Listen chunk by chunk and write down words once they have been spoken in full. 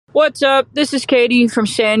What's up? This is Katie from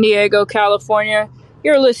San Diego, California.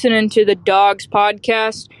 You're listening to the Dawgs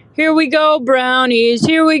podcast. Here we go, Brownies.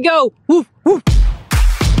 Here we go. Woof, woof.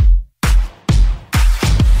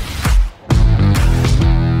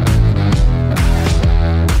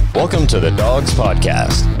 Welcome to the Dawgs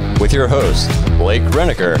podcast with your hosts, Blake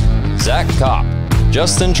Reneker, Zach Kopp,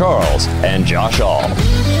 Justin Charles, and Josh All.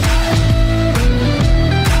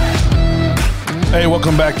 Hey,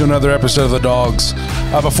 welcome back to another episode of the Dawgs.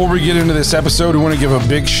 Before we get into this episode, we want to give a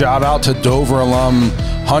big shout out to Dover alum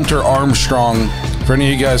Hunter Armstrong. For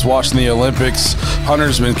any of you guys watching the Olympics,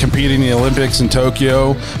 Hunter's been competing in the Olympics in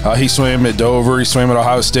Tokyo. He swam at Dover, he swam at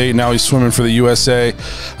Ohio State, now he's swimming for the USA.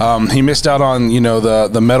 He missed out on,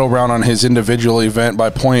 the medal round on his individual event by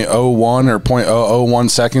 0.01 or 0.001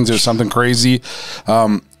 seconds or something crazy.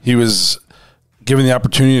 He was given the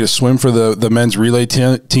opportunity to swim for the men's relay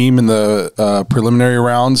team in the preliminary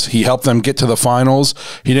rounds. He helped them get to the finals.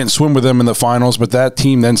 He didn't swim with them in the finals, but that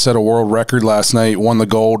team then set a world record last night, won the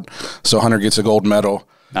gold, so Hunter gets a gold medal.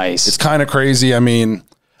 Nice. It's kind of crazy. I mean,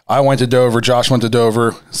 I went to Dover. Josh went to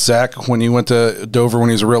Dover. Zach, when he went to Dover when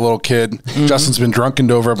he was a real little kid. Justin's been drunk in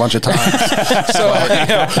Dover a bunch of times.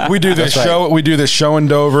 So we do this show. Right. We do this show in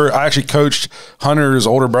Dover. I actually coached Hunter's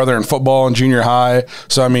older brother in football in junior high.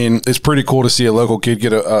 So I mean, it's pretty cool to see a local kid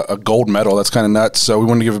get a gold medal. That's kind of nuts. So we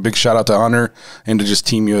want to give a big shout out to Hunter and to just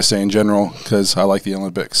Team USA in general because I like the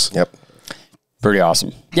Olympics. Yep. Pretty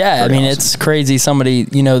awesome. Yeah, Pretty awesome. It's crazy. Somebody,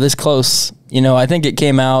 this close, I think it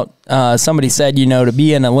came out, somebody said, to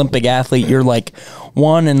be an Olympic athlete, you're like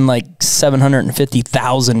one in like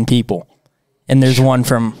 750,000 people. And there's one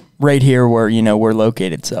from right here where, we're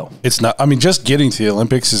located. So it's not, just getting to the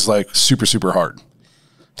Olympics is like super, super hard.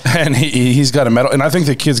 And he's got a medal. And I think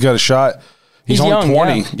the kid's got a shot. He's only young,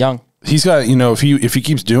 20. Yeah, young. He's got, if he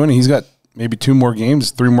keeps doing it, he's got maybe 3 more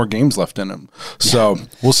games left in him. So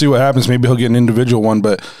we'll see what happens. Maybe he'll get an individual one.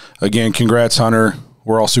 But again, congrats, Hunter.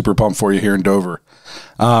 We're all super pumped for you here in Dover.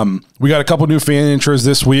 We got a couple new fan intros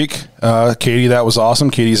this week. Katie, that was awesome.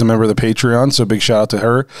 Katie's a member of the Patreon, so big shout out to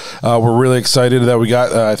her. We're really excited that we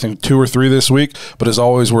got, I think, 2 or 3 this week. But as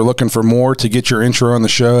always, we're looking for more. To get your intro on the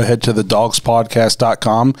show, head to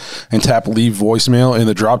thedawgspodcast.com and tap leave voicemail in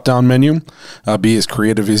the drop-down menu. Be as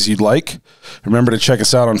creative as you'd like. Remember to check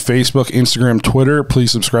us out on Facebook, Instagram, Twitter.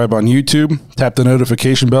 Please subscribe on YouTube. Tap the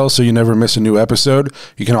notification bell so you never miss a new episode.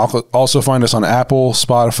 You can also find us on Apple,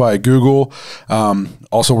 Spotify, Google.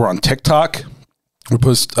 Also, we're on TikTok. We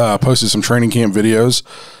posted some training camp videos.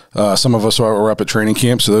 Some of us were up at training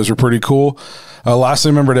camp, so those were pretty cool.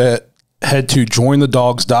 Lastly, remember to head to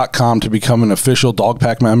jointhedawgs.com to become an official Dog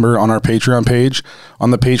Pack member on our Patreon page.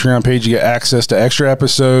 On the Patreon page, you get access to extra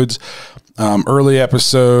episodes, early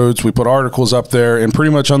episodes. We put articles up there and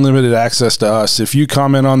pretty much unlimited access to us. If you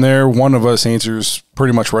comment on there, one of us answers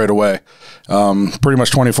pretty much right away. Pretty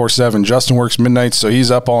much 24/7. Justin works midnight, so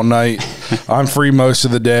he's up all night. I'm free most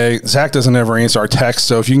of the day. Zach doesn't ever answer our texts,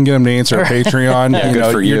 so if you can get him to answer our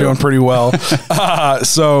Patreon, you're doing pretty well.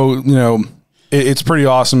 It's pretty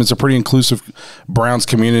awesome. It's a pretty inclusive Browns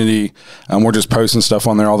community. We're just posting stuff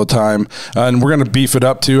on there all the time. And we're going to beef it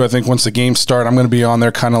up, too. I think once the games start, I'm going to be on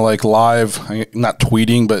there kind of like live, not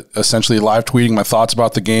tweeting, but essentially live tweeting my thoughts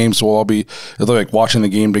about the game. So we'll all be like watching the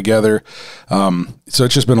game together. So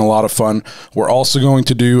it's just been a lot of fun. We're also going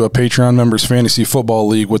to do a Patreon members fantasy football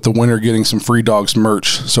league with the winner getting some free Dogs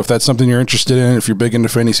merch. So if that's something you're interested in, if you're big into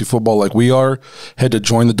fantasy football like we are, head to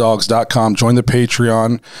jointhedawgs.com, join the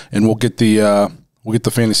Patreon, and we'll get the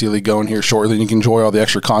fantasy league going here shortly, and you can enjoy all the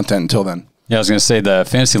extra content until then. Yeah, I was going to say the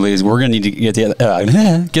fantasy leagues, we're going to need to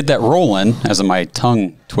get that rolling as my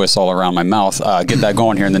tongue twists all around my mouth. Get that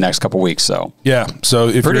going here in the next couple weeks. So yeah, so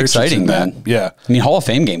if pretty you're exciting, man. That, yeah, I mean, Hall of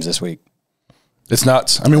Fame games this week. It's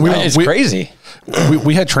nuts. I mean, it's crazy.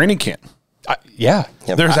 We had training camp. Yeah,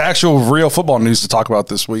 there's actual real football news to talk about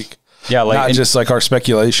this week. Yeah, not just like our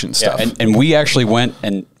speculation stuff. And we actually went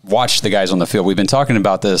and watched the guys on the field. We've been talking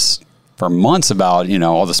about this for months about,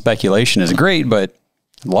 all the speculation is great, but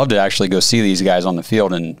I'd love to actually go see these guys on the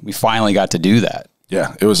field, and we finally got to do that.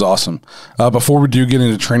 Yeah, it was awesome. Before we do get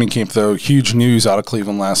into training camp, though, huge news out of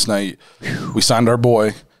Cleveland last night. We signed our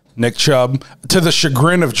boy, Nick Chubb, to the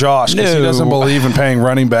chagrin of Josh because he doesn't believe in paying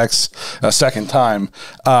running backs a second time.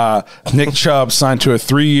 Nick Chubb signed to a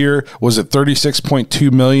 3-year, was it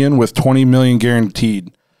 $36.2 million with $20 million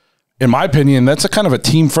guaranteed. In my opinion, that's a kind of a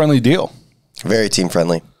team-friendly deal. Very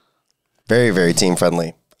team-friendly. Very, very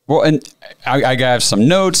team-friendly. Well, and I have some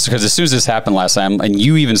notes because as soon as this happened last time, and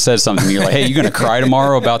you even said something, you're like, hey, you going to cry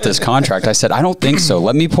tomorrow about this contract? I said, I don't think so.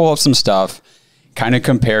 Let me pull up some stuff, kind of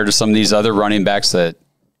compare to some of these other running backs that,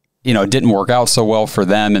 didn't work out so well for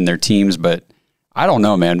them and their teams, but I don't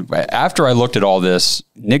know, man. After I looked at all this,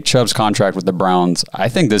 Nick Chubb's contract with the Browns, I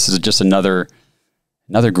think this is just another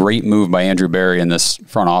great move by Andrew Berea in this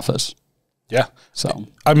front office. Yeah. So,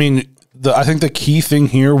 I mean, I think the key thing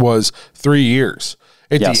here was 3 years.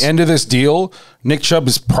 At the end of this deal, Nick Chubb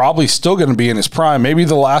is probably still going to be in his prime, maybe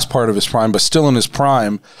the last part of his prime, but still in his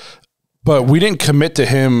prime. But we didn't commit to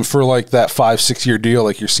him for like that 5-6 year deal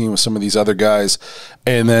like you're seeing with some of these other guys.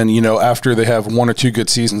 And then, after they have 1 or 2 good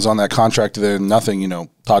seasons on that contract, then nothing,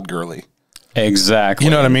 Todd Gurley. Exactly.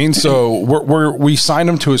 You know what I mean? So we signed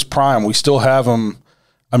him to his prime. We still have him.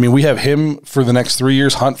 I mean, we have him for the next 3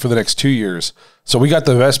 years, Hunt for the next 2 years. So we got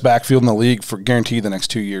the best backfield in the league for guaranteed the next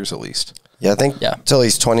 2 years at least. Yeah, I think till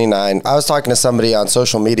he's 29. I was talking to somebody on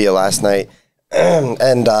social media last night,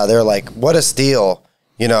 and they're like, "What a steal!"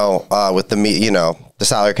 With the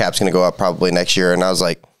salary cap's going to go up probably next year, and I was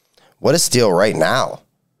like, "What a steal right now!"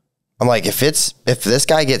 I'm like, if this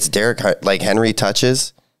guy gets like Henry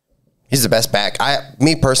touches, he's the best back.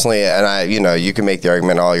 Me personally, and you can make the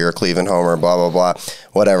argument, "Oh, you're a Cleveland homer," blah blah blah,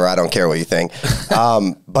 whatever. I don't care what you think,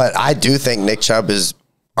 but I do think Nick Chubb is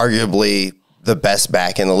arguably the best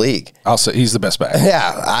back in the league. I'll say he's the best back.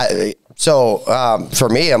 Yeah. So for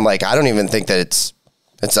me, I'm like, I don't even think that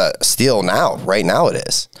it's a steal now. Right now it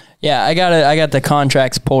is. Yeah, I got the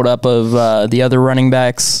contracts pulled up of the other running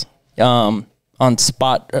backs on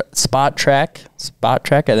Spot Track,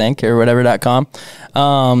 I think, or whatever.com.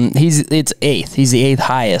 It's 8th. He's the 8th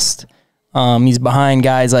highest. He's behind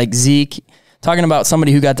guys like Zeke. Talking about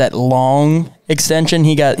somebody who got that long extension,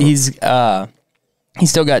 he's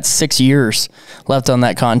still got 6 years left on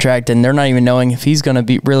that contract, and they're not even knowing if he's going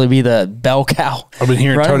to really be the bell cow. I've been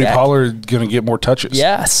hearing Tony back. Pollard going to get more touches.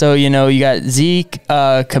 Yeah, so you got Zeke,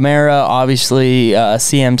 Kamara, obviously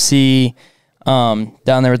CMC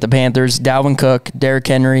down there with the Panthers, Dalvin Cook, Derrick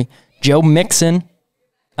Henry, Joe Mixon,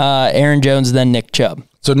 Aaron Jones, then Nick Chubb.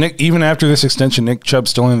 So Nick, even after this extension, Nick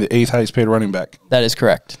Chubb's still only the 8th highest paid running back. That is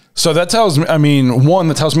correct. So that tells me,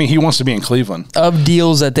 that tells me he wants to be in Cleveland. Of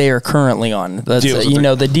deals that they are currently on. That's,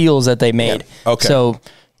 the deals that they made. Yeah. Okay. So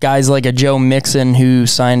guys like a Joe Mixon who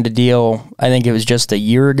signed a deal, I think it was just a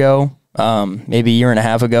year ago, maybe a year and a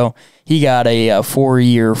half ago, he got a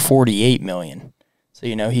 4-year, $48 million. So,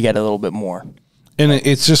 he got a little bit more. And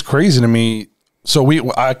it's just crazy to me. So we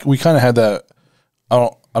kind of had that, I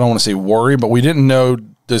don't want to say worry, but we didn't know,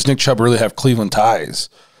 does Nick Chubb really have Cleveland ties?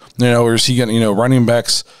 Or is he getting, running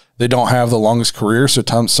backs, they don't have the longest career, so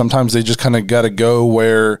sometimes they just kind of got to go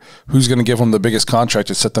where who's going to give them the biggest contract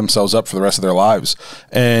to set themselves up for the rest of their lives.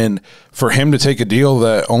 And for him to take a deal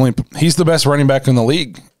that he's the best running back in the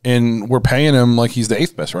league, and we're paying him like he's the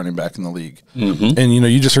 8th best running back in the league. Mm-hmm. And,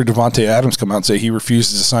 you just heard Devontae Adams come out and say he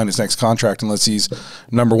refuses to sign his next contract unless he's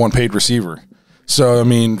number 1 paid receiver. So,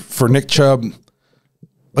 for Nick Chubb,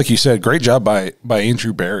 like you said, great job by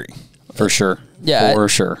Andrew Berea. For sure. Yeah. For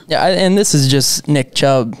sure. Yeah, and this is just Nick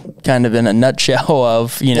Chubb kind of in a nutshell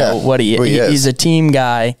of, what he is. He's a team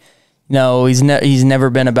guy. He's never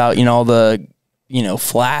been about, all the,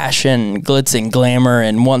 flash and glitz and glamour,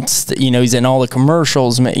 and he's in all the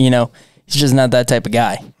commercials, he's just not that type of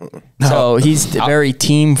guy. No. So he's very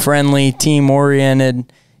team-friendly,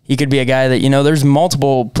 team-oriented. He could be a guy that, there's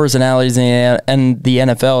multiple personalities in the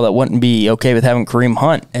NFL that wouldn't be okay with having Kareem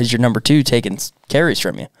Hunt as your number 2 taking carries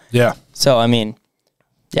from you. Yeah. So, I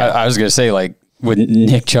was going to say, like, with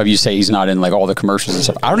Nick Chubb, you say he's not in, like, all the commercials and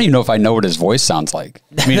stuff. I don't even know if I know what his voice sounds like.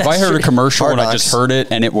 If I heard a commercial and I just heard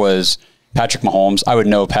it and it was Patrick Mahomes, I would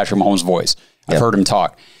know Patrick Mahomes' voice. I've heard him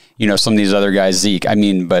talk. Some of these other guys, Zeke.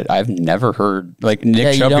 But I've never heard, like,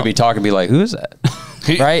 Nick Chubb could be talking and be like, who is that?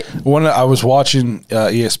 Right. I was watching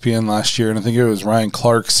ESPN last year, and I think it was Ryan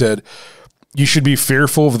Clark said, you should be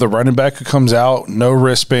fearful of the running back who comes out, no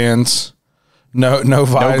wristbands, no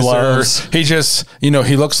visor. No gloves. He just, he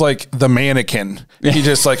looks like the mannequin. He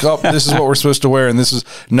just like, this is what we're supposed to wear, and this is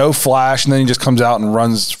no flash, and then he just comes out and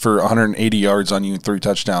runs for 180 yards on you and 3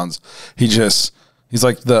 touchdowns. He's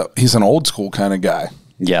an old school kind of guy.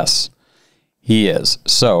 Yes, he is.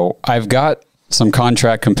 So I've got some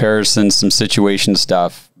contract comparisons, some situation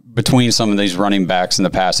stuff between some of these running backs in the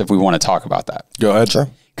past, if we want to talk about that. Go ahead. Sure.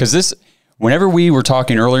 Because whenever we were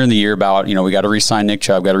talking earlier in the year about, we got to re-sign Nick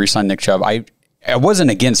Chubb, I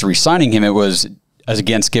wasn't against re-signing him. It was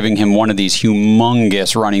against giving him one of these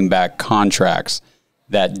humongous running back contracts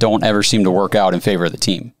that don't ever seem to work out in favor of the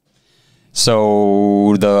team.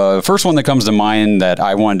 So the first one that comes to mind that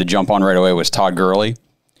I wanted to jump on right away was Todd Gurley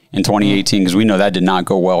in 2018, because we know that did not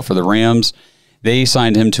go well for the Rams. They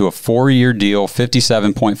signed him to a 4-year deal,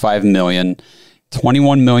 $57.5 million,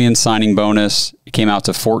 $21 million signing bonus. It came out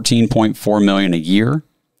to $14.4 million a year,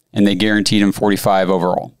 and they guaranteed him $45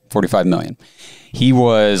 overall. $45 million. He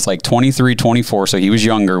was like 23, 24, so he was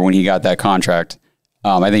younger when he got that contract.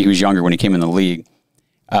 I think he was younger when he came in the league.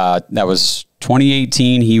 That was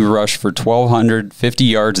 2018. He rushed for 1,250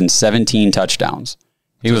 yards and 17 touchdowns.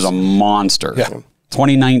 He was a monster. Yeah.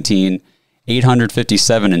 2019,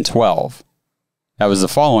 857 and 12. That was the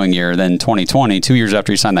following year. Then 2020, 2 years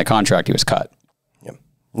after he signed that contract, he was cut. Yep.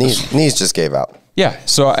 Knees just gave out. Yeah.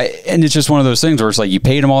 So, and it's just one of those things where it's like you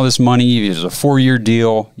paid him all this money. It was a 4-year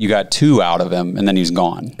deal. You got 2 out of him, and then he's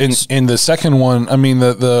gone. In the second one, I mean,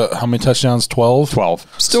 the how many touchdowns? 12?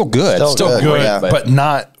 12. Still good. Still good, yeah. but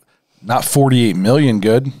not 48 million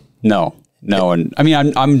good. No. And I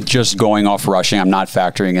mean, I'm just going off rushing. I'm not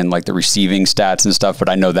factoring in like the receiving stats and stuff, but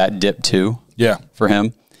I know that dipped too. Yeah. For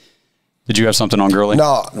him. Did you have something on Gurley?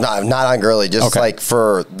 No, not on Gurley. Just like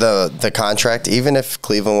for the contract, even if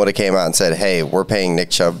Cleveland would have came out and said, hey, we're paying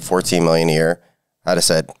Nick Chubb $14 million a year, I'd have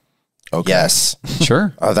said, okay. Yes.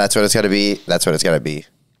 Sure. Oh, that's what it's got to be. That's what it's got to be.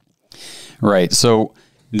 Right. So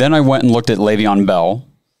then I went and looked at Le'Veon Bell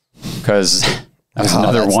because that was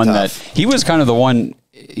another one tough. that he was kind of the one,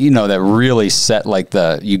 that really set like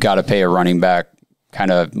the you got to pay a running back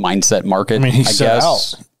kind of mindset market. I mean, he set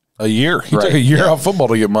out a year. He took a year out of football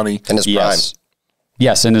to get money. In his prime.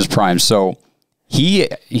 Yes, in his prime. So he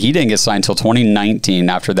didn't get signed until 2019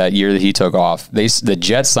 after that year that he took off. The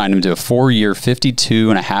Jets signed him to a 4-year,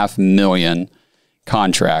 $52.5 million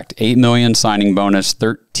contract, $8 million signing bonus,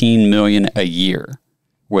 $13 million a year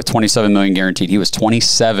with $27 million guaranteed. He was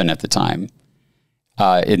 27 at the time.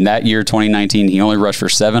 In that year, 2019, he only rushed for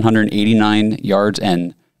 789 yards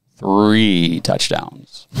and 3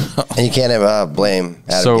 touchdowns. And you can't blame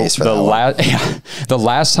Adam Gase for that. The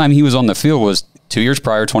last time he was on the field was 2 years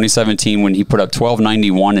prior, 2017, when he put up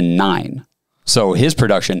 1,291 and 9. So his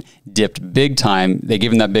production dipped big time. They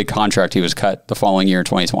gave him that big contract. He was cut the following year in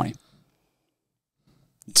 2020.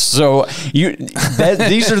 So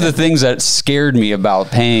these are the things that scared me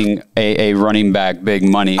about paying a running back big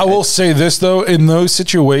money. I will say this, though. In those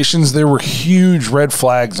situations, there were huge red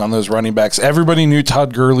flags on those running backs. Everybody knew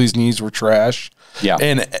Todd Gurley's knees were trash. Yeah.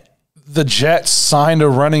 And the Jets signed a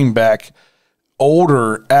running back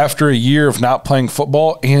older after a year of not playing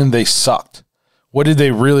football, and they sucked. What did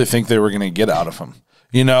they really think they were going to get out of him?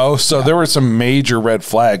 So there were some major red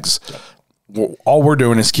flags. All we're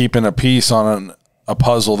doing is keeping a piece on a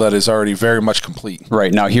puzzle that is already very much complete.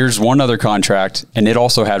 Right. Now, here's one other contract, and it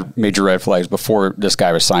also had major red flags before this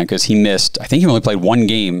guy was signed because he missed, I think he only played 1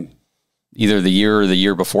 game either the year or the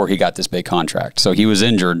year before he got this big contract. So he was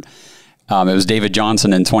injured. It was David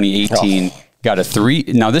Johnson in 2018. Got a 3.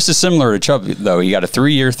 Now, this is similar to Chubb, though. He got a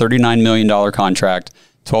 3-year, $39 million contract,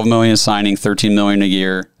 $12 million signing, $13 million a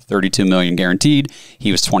year, $32 million guaranteed.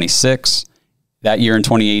 He was 26. That year in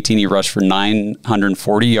 2018, he rushed for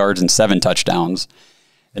 940 yards and 7 touchdowns.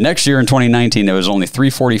 The next year in 2019, it was only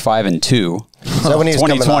 345 and 2. So when he was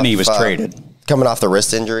 2020, he was traded. Coming off the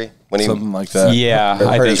wrist injury? Something like that. Yeah,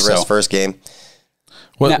 I think his wrist first game.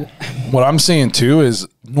 What I'm saying, too, is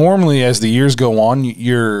normally as the years go on,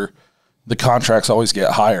 the contracts always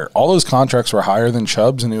get higher. All those contracts were higher than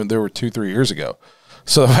Chubb's, and they were 2-3 years ago.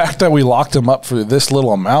 So the fact that we locked him up for this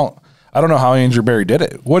little amount, I don't know how Andrew Berry did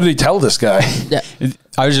it. What did he tell this guy? Yeah.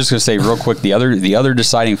 I was just going to say real quick, the other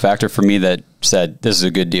deciding factor for me that said this is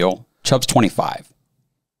a good deal, Chubb's 25.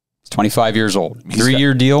 He's 25 years old.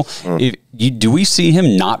 3-year deal. Do we see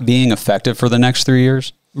him not being effective for the next 3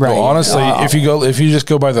 years? Right. Well, honestly, if you just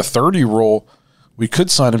go by the 30 rule, we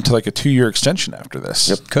could sign him to like a 2-year extension after this.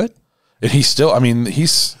 Yep, could. And he's still,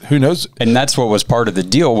 who knows? And that's what was part of the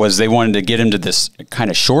deal was they wanted to get him to this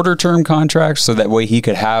kind of shorter term contract so that way he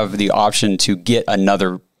could have the option to get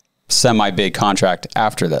another semi-big contract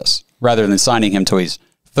after this rather than signing him till he's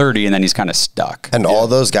 30 and then he's kind of stuck. And all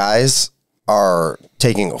those guys are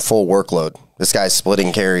taking a full workload. This guy's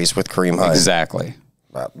splitting carries with Kareem Hunt. Exactly.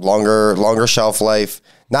 Longer shelf life.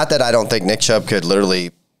 Not that I don't think Nick Chubb could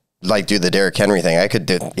literally do the Derrick Henry thing.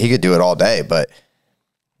 He could do it all day, but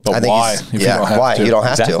I think why? You don't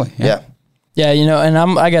have exactly. to. Yeah. Yeah, and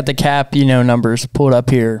I got the cap, numbers pulled up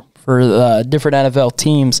here for different NFL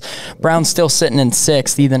teams. Brown's still sitting in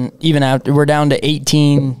 6th, even after we're down to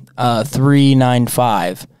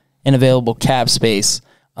 18,395 in available cap space.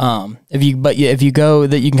 If you go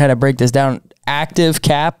that you can kind of break this down, active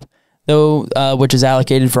cap though, which is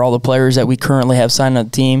allocated for all the players that we currently have signed on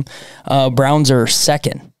the team. Browns are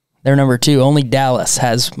 2nd. They're number 2. Only Dallas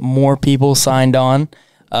has more people signed on.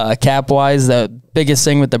 Cap-wise, the biggest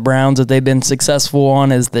thing with the Browns that they've been successful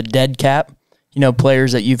on is the dead cap.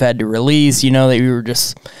 Players that you've had to release, that you were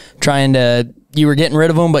just you were getting rid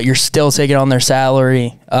of them, but you're still taking on their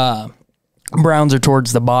salary. Browns are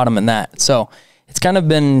towards the bottom in that. So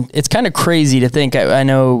it's kind of crazy to think. I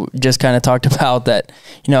know just kind of talked about that,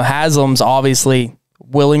 Haslam's obviously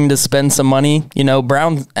willing to spend some money.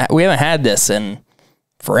 Brown, we haven't had this in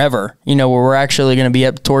forever, where we're actually going to be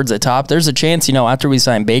up towards the top. There's a chance, after we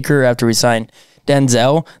sign Baker, after we sign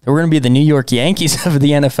Denzel, that we're going to be the New York Yankees of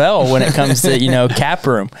the NFL when it comes to, cap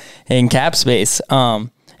room and cap space.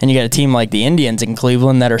 And you got a team like the Indians in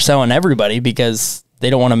Cleveland that are selling everybody because they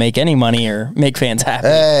don't want to make any money or make fans happy.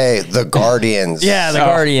 Hey, the Guardians. Yeah, the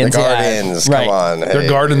Guardians. The Guardians. Yeah. Come on. They're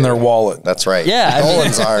guarding their wallet. That's right. Yeah, The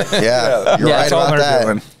Dolans are. Yeah. You're right about that.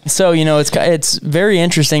 Doing. So, it's very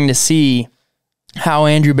interesting to see how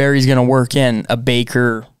Andrew Berry's going to work in a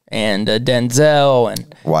Baker and a Denzel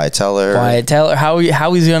and Wyatt Teller. How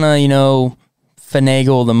he's going to,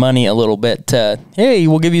 finagle the money a little bit to, hey,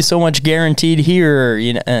 we'll give you so much guaranteed here,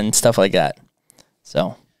 and stuff like that.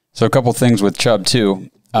 So a couple things with Chubb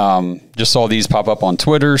too. Just saw these pop up on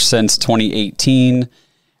Twitter since 2018.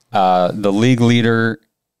 The league leader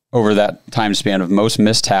over that time span of most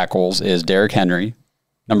missed tackles is Derrick Henry.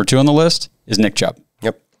 Number 2 on the list is Nick Chubb.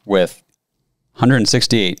 Yep. With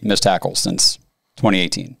 168 missed tackles since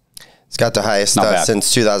 2018. It's got the highest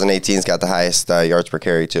since 2018. It's got the highest yards per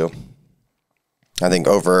carry too. I think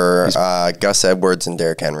over Gus Edwards and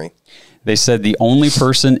Derrick Henry. They said the only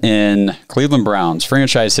person in Cleveland Browns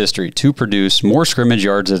franchise history to produce more scrimmage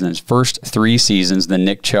yards in his first 3 seasons than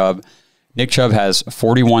Nick Chubb. Nick Chubb has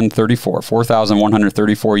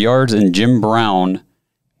 4,134 yards, and Jim Brown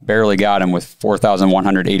barely got him with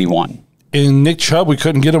 4,181. In Nick Chubb, we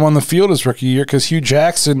couldn't get him on the field his rookie year because Hugh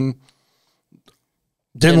Jackson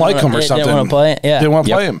didn't like him or something. Didn't want to play. Yeah. Didn't want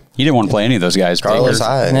to play him. He didn't want to play any of those guys. Carlos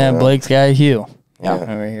Hyde. Yeah, Blake's guy, Hugh. Yeah.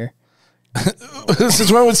 Over here. This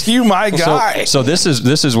is when was Hugh my guy. So this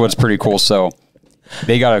is what's pretty cool. So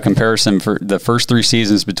they got a comparison for the first 3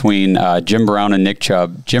 seasons between Jim Brown and Nick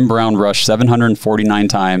Chubb. Jim Brown rushed 749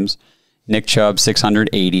 times. Nick Chubb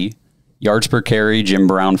 680. Yards per carry, Jim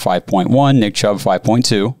Brown 5.1. Nick Chubb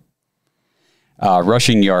 5.2.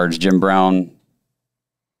 Rushing yards, Jim Brown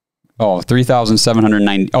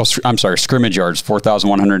 3,790. Oh, I'm sorry. Scrimmage yards,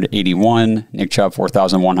 4,181. Nick Chubb,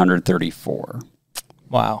 4,134.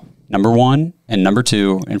 Wow. Number 1 and number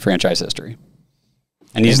 2 in franchise history.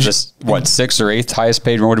 And he's just, 6th or 8th highest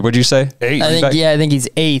paid? What did you say? 8th. I think he's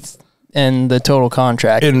 8th in the total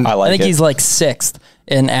contract. I think he's like 6th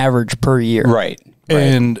in average per year. Right.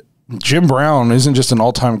 And Jim Brown isn't just an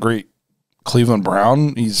all-time great Cleveland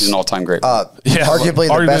Brown. He's an all-time great. Arguably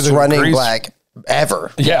the best running back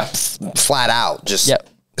ever. Yeah. Flat out. Just. Yep.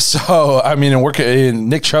 So, I mean, and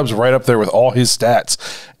Nick Chubb's right up there with all his stats,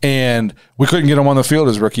 and we couldn't get him on the field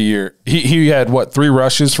his rookie year. He had, 3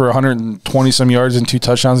 rushes for 120-some yards and 2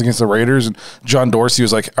 touchdowns against the Raiders, and John Dorsey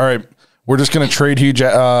was like, all right, we're just going to trade we're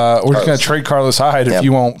just going to trade Carlos Hyde if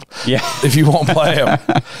you won't play him.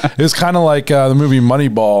 It's kind of like the movie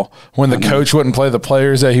Moneyball when the coach wouldn't play the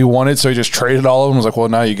players that he wanted, so he just traded all of them. He was like, well,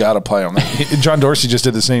 now you got to play them. John Dorsey just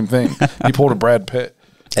did the same thing. He pulled a Brad Pitt.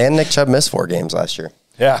 And Nick Chubb missed 4 games last year.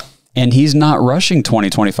 Yeah. And he's not rushing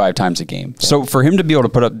 20, 25 times a game. Yeah. So for him to be able to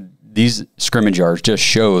put up these scrimmage yards just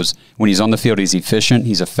shows when he's on the field, he's efficient,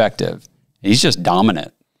 he's effective. He's just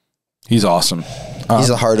dominant. He's awesome. He's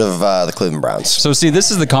the heart of the Cleveland Browns. So see,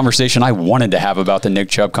 this is the conversation I wanted to have about the Nick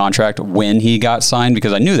Chubb contract when he got signed,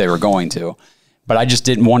 because I knew they were going to. But I just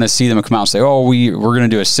didn't want to see them come out and say, oh, we're going to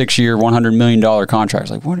do a 6-year, $100 million contract.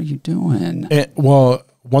 It's like, what are you doing? Well,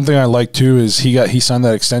 one thing I like, too, is he signed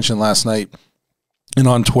that extension last night. And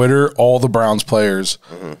on Twitter, all the Browns players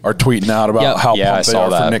are tweeting out about how pumped they are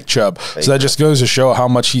for Nick Chubb. So that just goes to show how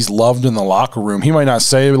much he's loved in the locker room. He might not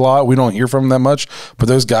say a lot. We don't hear from him that much. But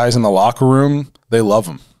those guys in the locker room, they love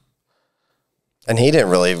him. And he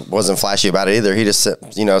wasn't flashy about it either. He just,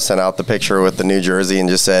 sent out the picture with the New Jersey and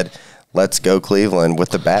just said, let's go Cleveland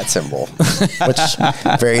with the bat symbol, which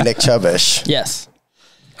very Nick Chubb-ish. Yes.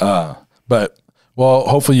 But... Well,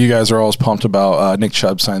 hopefully you guys are all as pumped about Nick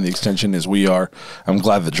Chubb signing the extension as we are. I'm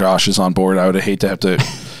glad that Josh is on board. I would hate to have to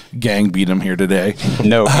gang beat him here today.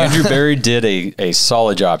 No, Andrew Berry did a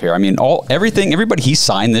solid job here. I mean, everybody he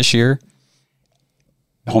signed this year,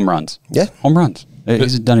 home runs. Yeah. Home runs.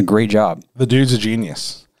 He's done a great job. The dude's a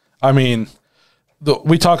genius. I mean,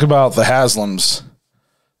 we talk about the Haslams.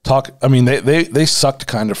 They sucked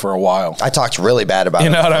kind of for a while. I talked really bad about it. You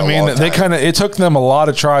know what I mean? It took them a lot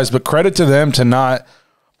of tries, but credit to them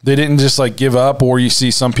they didn't just give up, or you see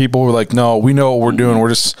some people were like, no, we know what we're doing. We're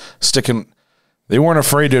just sticking. They weren't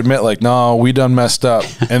afraid to admit no, we done messed up.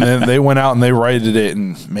 And then they went out and they righted it.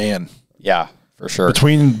 And man. Yeah, for sure.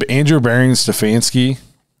 Between Andrew Berry and Stefanski,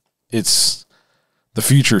 the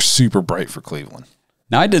future's super bright for Cleveland.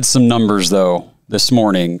 Now I did some numbers though this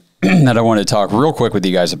morning. that I want to talk real quick with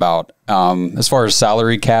you guys about. As far as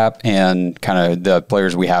salary cap and kind of the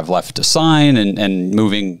players we have left to sign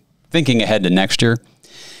and thinking ahead to next year.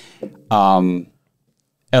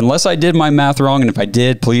 Unless I did my math wrong, and if I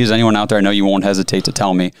did, please, anyone out there, I know you won't hesitate to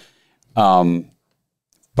tell me.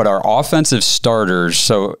 But our offensive starters,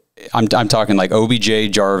 so I'm talking like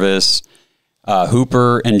OBJ, Jarvis,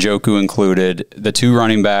 Hooper and Njoku included, the 2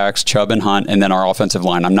 running backs, Chubb and Hunt, and then our offensive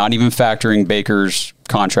line. I'm not even factoring Baker's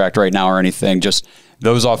contract right now or anything. Just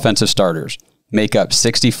those offensive starters make up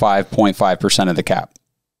 65.5% of the cap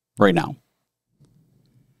right now.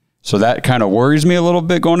 So that kind of worries me a little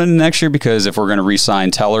bit going into next year, because if we're going to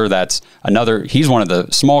re-sign Teller, he's one of the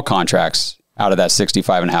small contracts out of that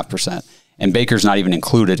 65.5%. And Baker's not even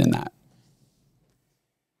included in that.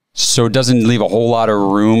 So it doesn't leave a whole lot of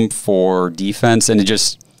room for defense. And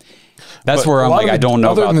that's where I'm like, I don't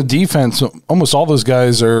know. Other than the defense, almost all those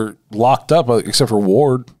guys are locked up except for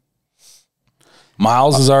Ward.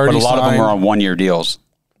 Miles is already signed. But a lot of them are on 1-year deals.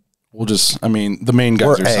 The main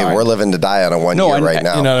guys are signed. We're living to die on a 1 year right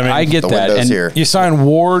now. You know what I mean? I get that. And here. You sign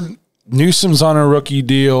Ward, Newsom's on a rookie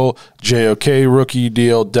deal, JOK rookie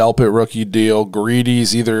deal, Delpit rookie deal,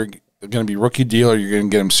 Greedy's either going to be rookie deal or you're going to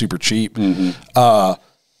get him super cheap.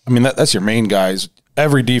 Mm-hmm. That's your main guys.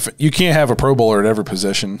 Every defense, you can't have a Pro Bowler at every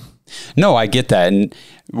position. No, I get that. And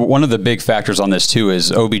one of the big factors on this too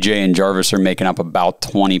is OBJ and Jarvis are making up about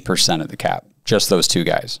 20% of the cap. Just those 2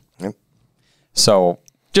 guys. Yep. So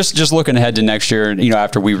just looking ahead to next year,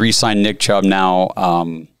 after we re-sign Nick Chubb now,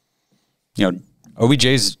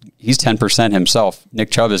 OBJ's, he's 10% himself. Nick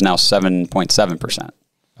Chubb is now 7.7%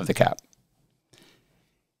 of the cap.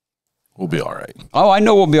 We'll be all right. Oh, I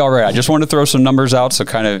know we'll be all right. I just wanted to throw some numbers out so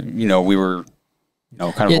kind of, we were,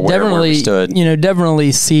 kind of aware of where we stood.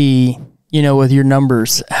 Definitely see, with your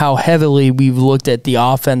numbers, how heavily we've looked at the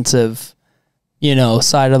offensive,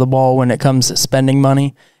 side of the ball when it comes to spending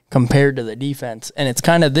money compared to the defense. And it's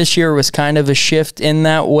kind of, this year was kind of a shift in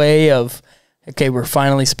that way of, okay, we're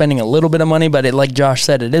finally spending a little bit of money, but like Josh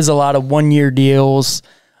said, it is a lot of 1-year deals,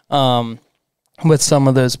 with some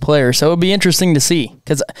of those players. So it'll be interesting to see,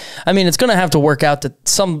 because it's going to have to work out that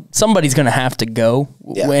somebody's going to have to go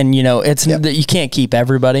when, it's that you can't keep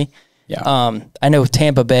everybody. Yeah. I know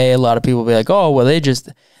Tampa Bay, a lot of people will be like, oh, well,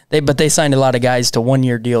 but they signed a lot of guys to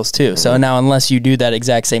 1-year deals too. Mm-hmm. So now, unless you do that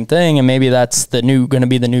exact same thing, and maybe that's going to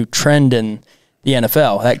be the new trend in the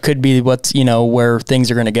NFL, that could be what's, where things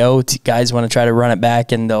are going to go. Guys want to try to run it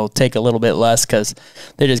back and they'll take a little bit less because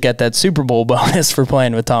they just got that Super Bowl bonus for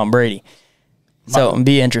playing with Tom Brady. So it'll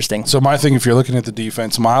be interesting. So my thing, if you're looking at the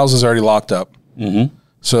defense, Miles is already locked up. Mm-hmm.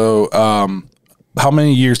 So how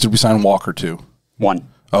many years did we sign Walker to? 1.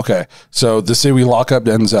 Okay. So let's say we lock up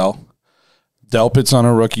Denzel. Delpit's on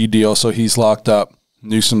a rookie deal, so he's locked up.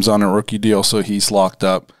 Newsom's on a rookie deal, so he's locked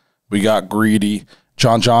up. We got Greedy.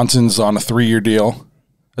 John Johnson's on a 3-year deal.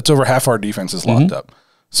 That's over half our defense is locked up.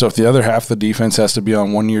 So if the other half of the defense has to be on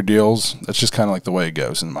 1-year deals, that's just kind of like the way it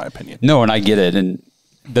goes, in my opinion. No, and I get it. And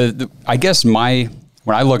I guess when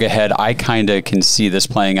I look ahead, I kind of can see this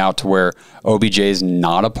playing out to where OBJ is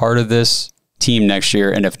not a part of this team next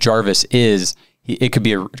year. And if Jarvis is, it could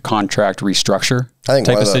be a contract restructure. I think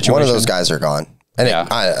one of those guys are gone. And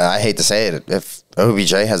I hate to say it, if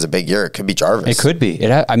OBJ has a big year, it could be Jarvis. It could be.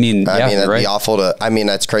 That'd be awful to.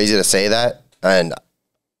 That's crazy to say that, and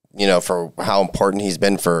for how important he's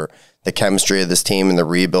been for the chemistry of this team and the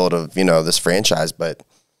rebuild of this franchise, but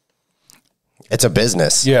it's a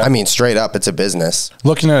business. Yeah, straight up, it's a business.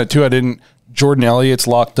 Looking at it too, Jordan Elliott's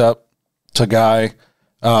locked up to Guy,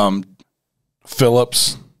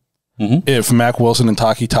 Phillips. Mm-hmm. If Mac Wilson and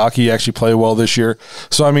Taki actually play well this year,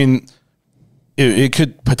 so it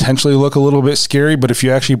could potentially look a little bit scary, but if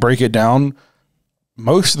you actually break it down,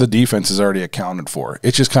 most of the defense is already accounted for.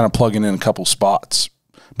 It's just kind of plugging in a couple spots.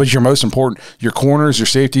 But your most important, your corners, your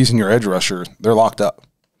safeties, and your edge rusher, they're locked up.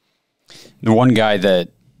 The one guy that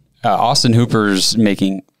Austin Hooper's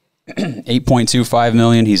making $8.25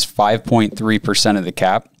 million. He's 5.3% of the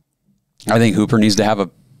cap. I think Hooper needs to have a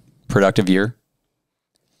productive year.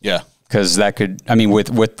 Yeah. Because that could,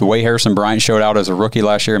 with the way Harrison Bryant showed out as a rookie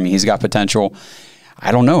last year, he's got potential.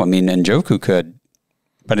 I don't know. Njoku could,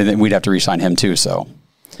 but then we'd have to re-sign him too. So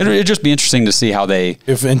it'd just be interesting to see how they.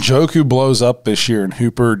 If Njoku blows up this year and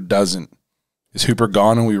Hooper doesn't, is Hooper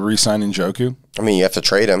gone and we re-sign Njoku? You have to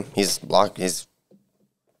trade him. He's locked.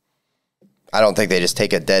 I don't think they just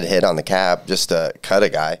take a dead hit on the cap just to cut a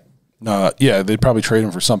guy. Yeah, they'd probably trade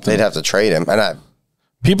him for something. They'd have to trade him.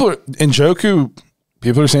 Njoku.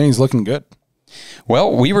 People are saying he's looking good.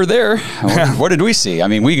 Well, we were there. What did we see?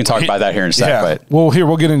 We can talk about that here in a sec. Yeah. But well, here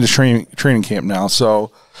we'll get into training camp now.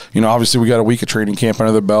 So obviously we got a week of training camp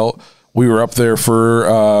under the belt. We were up there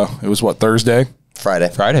for, it was what, Thursday?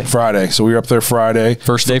 Friday. So we were up there Friday.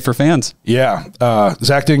 First day for fans. Yeah.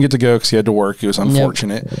 Zach didn't get to go because he had to work. It was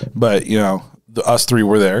unfortunate. But, us three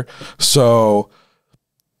were there. So,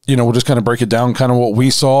 we'll just kind of break it down, kind of what we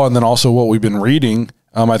saw and then also what we've been reading.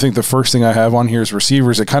 I think the first thing I have on here is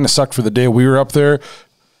receivers. It kind of sucked for the day we were up there.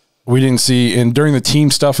 We didn't see, and during the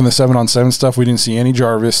team stuff and the 7-on-7 stuff, we didn't see any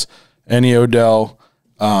Jarvis, any Odell,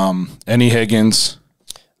 any Higgins.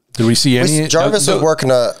 Did we see any? Jarvis was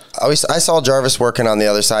working I saw Jarvis working on the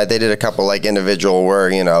other side. They did a couple like individual where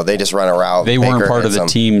they just run a route. They weren't part of the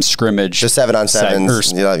team scrimmage. The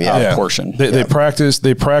 7-on-7s portion. They practiced.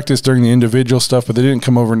 They practiced during the individual stuff, but they didn't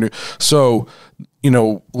come over and do. So,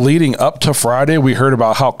 leading up to Friday, we heard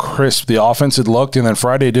about how crisp the offense had looked, and then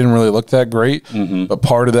Friday didn't really look that great. Mm-hmm. But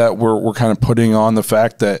part of that, we're kind of putting on the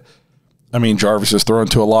fact that, Jarvis is throwing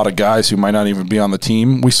to a lot of guys who might not even be on the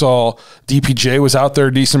team. We saw DPJ was out there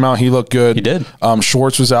a decent amount. He looked good. He did.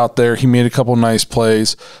 Schwartz was out there. He made a couple nice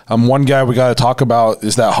plays. One guy we got to talk about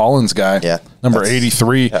is that Hollins guy. Yeah. Number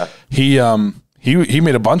 83. Yeah. He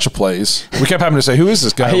made a bunch of plays. We kept having to say, who is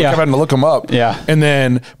this guy? We kept having to look him up. Yeah.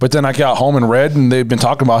 But then I got home and read, and they've been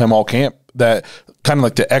talking about him all camp. That kind of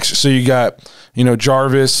like the extra. So you got,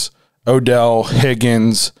 Jarvis, Odell,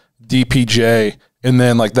 Higgins, DPJ, and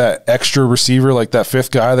then like that extra receiver, like that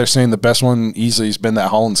fifth guy. They're saying the best one easily has been that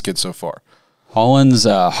Hollins kid so far. Hollins,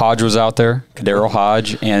 Hodge was out there, Kadero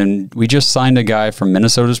Hodge, and we just signed a guy from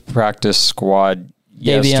Minnesota's practice squad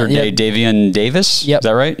yesterday, Davian Davis. Yep. Is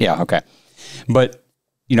that right? Yeah, okay. But,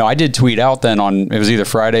 I did tweet out then it was either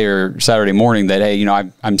Friday or Saturday morning that, hey,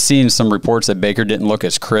 I'm seeing some reports that Baker didn't look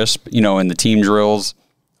as crisp, in the team drills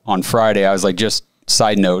on Friday. I was like, just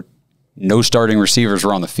side note, no starting receivers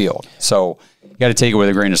were on the field. So you got to take it with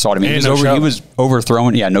a grain of salt. He was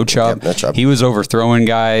overthrowing. Yeah, no Chubb. Yep, no Chubb. He was overthrowing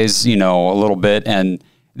guys, a little bit, and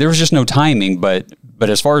there was just no timing. But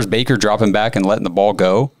as far as Baker dropping back and letting the ball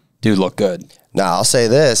go, dude looked good. Now, I'll say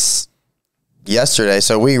this. Yesterday,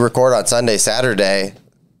 so we record on Sunday, Saturday,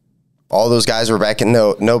 all those guys were back in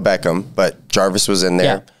no Beckham, but Jarvis was in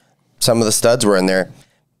there. Yeah. Some of the studs were in there.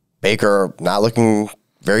 Baker not looking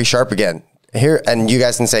very sharp again. Here, and you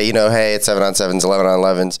guys can say, hey, it's 7-on-7s,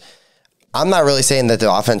 11-on-11s. I'm not really saying that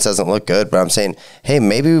the offense doesn't look good, but I'm saying, hey,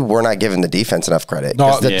 maybe we're not giving the defense enough credit.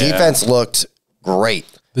 Because the defense looked great.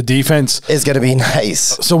 The defense is going to be nice.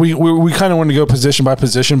 So we kind of want to go position by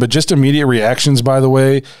position, but just immediate reactions, by the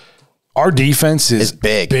way, our defense is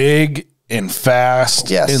big and fast.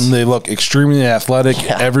 Yes. And they look extremely athletic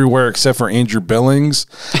everywhere except for Andrew Billings.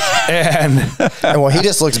 And well, he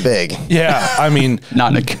just looks big. Yeah.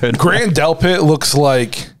 Not in a good Grant Delpit looks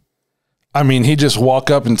like, he'd just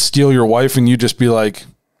walk up and steal your wife and you just be like,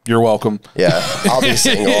 you're welcome. Yeah. I'll be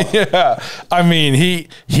single. Yeah.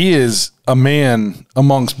 He is a man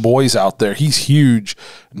amongst boys out there. He's huge.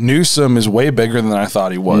 Newsome is way bigger than I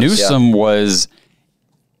thought he was. Newsome was...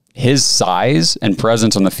 His size and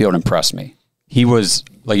presence on the field impressed me. He was,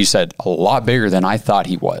 like you said, a lot bigger than I thought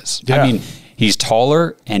he was. Yeah. He's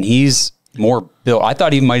taller and he's more built. I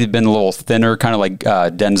thought he might have been a little thinner, kind of like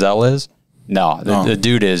Denzel is. No, the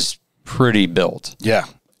dude is pretty built. Yeah.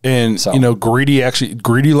 And,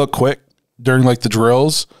 Greedy looked quick during like the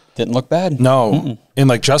drills. Didn't look bad. No. Mm-mm. And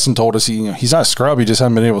like Justin told us, he's not a scrub. He just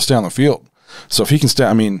hasn't been able to stay on the field. So if he can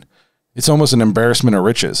stay, it's almost an embarrassment of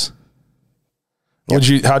riches.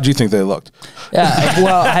 How'd you think they looked? Yeah,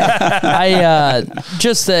 well, I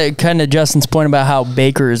just kind of Justin's point about how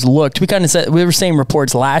Baker's looked. We were saying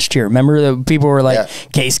reports last year. Remember that people were like,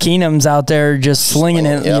 Case Keenum's out there just slinging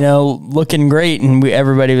it, looking great, and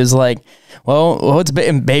everybody was like, well,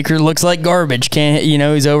 Baker looks like garbage.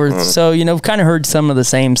 He's over. So kind of heard some of the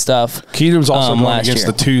same stuff. Keenum's also going against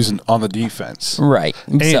the twos on the defense, right?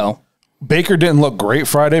 And so Baker didn't look great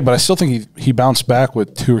Friday, but I still think he bounced back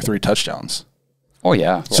with 2 or 3 touchdowns. Oh,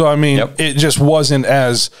 yeah. So, It just wasn't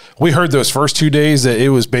as – we heard those first 2 days that it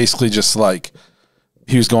was basically just like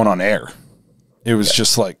he was going on air. It was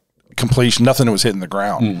just like completion. Nothing was hitting the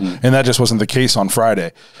ground. Mm-hmm. And that just wasn't the case on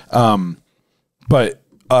Friday. But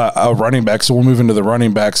a running back – so we'll move into the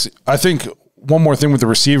running backs. I think one more thing with the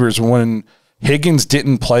receivers, when Higgins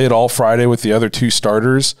didn't play at all Friday with the other 2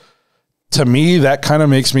 starters, to me that kind of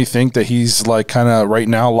makes me think that he's like kind of right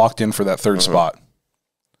now locked in for that 3rd spot.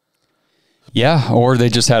 Yeah, or they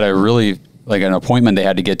just had an appointment they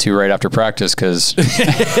had to get to right after practice because.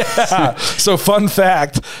 So fun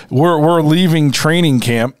fact, we're leaving training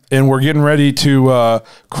camp and we're getting ready to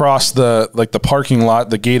cross the parking lot,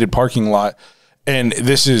 the gated parking lot, and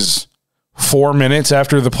this is 4 minutes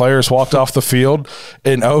after the players walked off the field,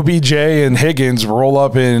 and OBJ and Higgins roll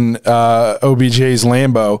up in OBJ's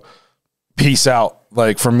Lambo. Peace out.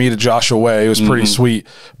 Like, from me to Joshua Way, it was pretty sweet.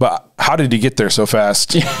 But how did he get there so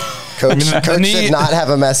fast? Coach did not have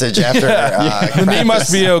a message after. The knee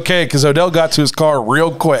must be okay, because Odell got to his car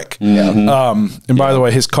real quick. And by the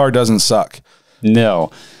way, his car doesn't suck.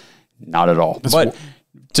 No, not at all. But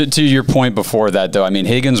to your point before that, though, I mean,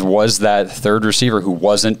 Higgins was that third receiver who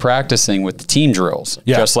wasn't practicing with the team drills,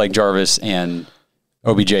 just like Jarvis and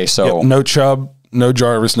OBJ. So no Chubb, no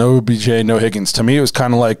Jarvis, no OBJ, no Higgins. To me, it was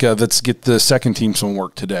kind of like, let's get the second team some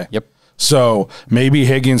work today. Yep. So maybe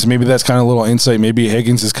Higgins, maybe that's kind of a little insight. Maybe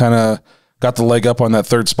Higgins has kind of got the leg up on that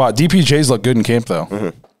third spot. DPJ's looked good in camp,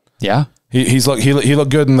 though. Yeah. He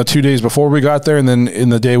looked good in the 2 days before we got there, and then in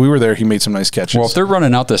the day we were there, he made some nice catches. Well, if they're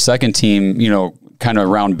running out the second team, kind of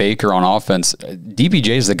around Baker on offense, DPJ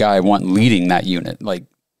is the guy I want leading that unit. Like,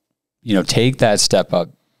 take that step up,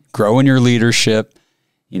 grow in your leadership,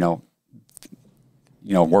 work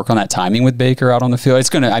on that timing with Baker out on the field. It's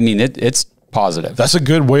going to, it's positive. That's a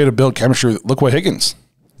good way to build chemistry. Look what Higgins.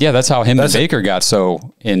 Yeah, that's how and Baker got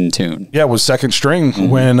so in tune. Yeah, it was second string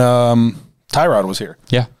when Tyrod was here.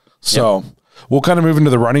 Yeah. So we'll kind of move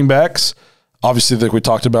into the running backs. Obviously, like we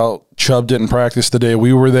talked about, Chubb didn't practice the day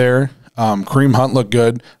we were there. Kareem Hunt looked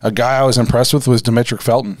good. A guy I was impressed with was Demetric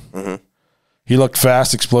Felton. He looked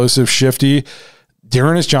fast, explosive, shifty.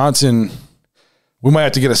 Dearness Johnson,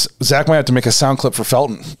 Zach might have to make a sound clip for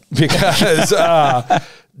Felton, because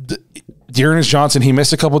Dearness Johnson, he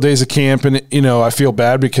missed a couple days of camp, and I feel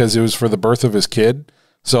bad because it was for the birth of his kid.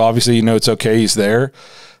 So obviously, it's okay, he's there.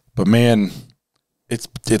 But man,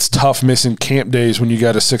 it's tough missing camp days when you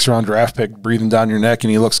got a 6th-round draft pick breathing down your neck,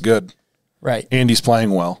 and he looks good. Right. And he's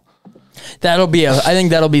playing well. I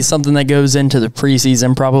think that'll be something that goes into the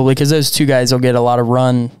preseason probably, because those two guys will get a lot of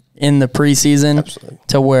run in the preseason. Absolutely.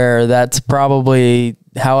 To where that's probably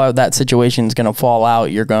how that situation is going to fall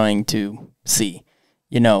out. You're going to see,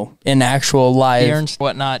 in actual live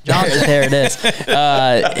whatnot. There it is.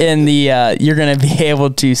 You're going to be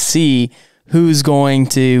able to see who's going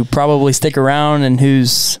to probably stick around and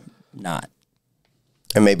who's not.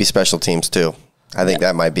 And maybe special teams too. I think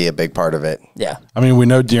that might be a big part of it. Yeah. We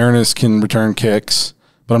know Dearness can return kicks,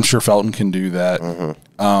 but I'm sure Felton can do that.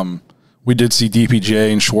 We did see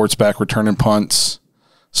DPJ and Schwartzback returning punts.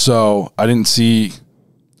 So I didn't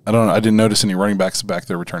notice any running backs back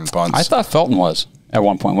there returning punts. I thought Felton was at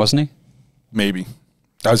one point, wasn't he? Maybe.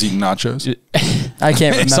 I was eating nachos. I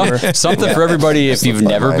can't remember. Something for everybody. If you've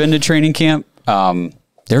never been to training camp,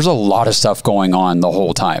 there's a lot of stuff going on the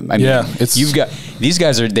whole time. You've got these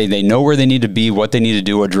guys they know where they need to be, what they need to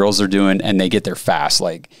do, what drills they're doing, and they get there fast.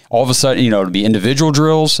 Like all of a sudden, it'll be individual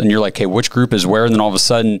drills, and you're like, hey, which group is where? And then all of a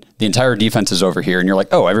sudden, the entire defense is over here, and you're like,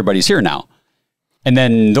 oh, everybody's here now. And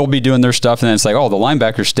then they'll be doing their stuff, and then it's like, oh, the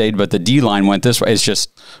linebacker stayed, but the D line went this way. It's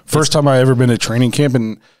just first time I ever been to training camp,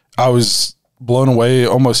 and I was blown away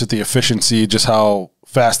almost at the efficiency, just how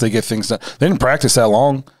fast they get things done. They didn't practice that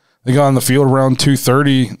long. They got on the field around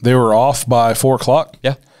 2:30. They were off by 4 o'clock.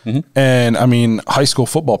 Yeah. And high school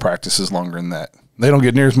football practice is longer than that. They don't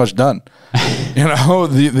get near as much done.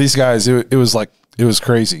 These guys, it was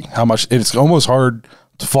crazy how much. It's almost hard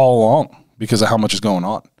to follow along because of how much is going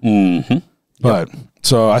on. But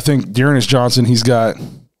so I think Dearness Johnson, he's got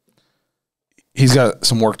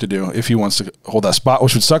some work to do if he wants to hold that spot,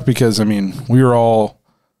 which would suck because we were all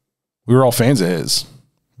fans of his.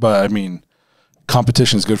 But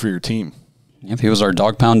competition is good for your team. Yep, he was our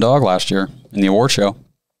dog pound dog last year in the award show.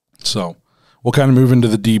 So we'll kind of move into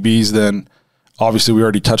the DBs then. Obviously, we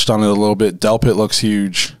already touched on it a little bit. Delpit looks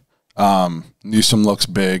huge. Newsome looks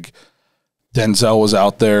big. Denzel was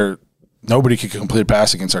out there. Nobody could complete a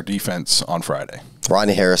pass against our defense on Friday.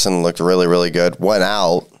 Ronnie Harrison looked really, really good. Went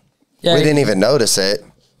out. Yeah, we didn't even notice it.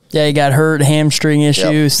 Yeah, he got hurt, hamstring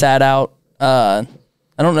issue, sat out. I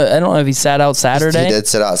don't know if he sat out Saturday. He did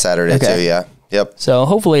sit out Saturday too, yeah. Yep. So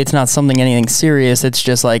hopefully it's not anything serious. It's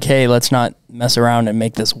just like, hey, let's not mess around and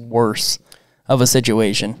make this worse of a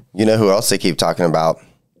situation. You know who else they keep talking about?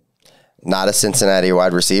 Not a Cincinnati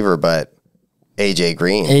wide receiver, but AJ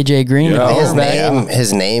Green. AJ Green.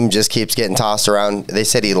 His name just keeps getting tossed around. They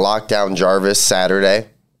said he locked down Jarvis Saturday.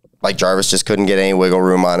 Like Jarvis just couldn't get any wiggle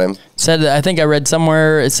room on him. I think I read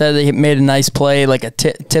somewhere it said that he made a nice play, like a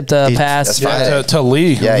tipped a pass. To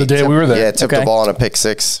Lee the day we were there. Yeah, tipped the ball on a pick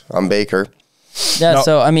six on Baker. Yeah,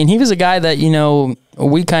 so he was a guy that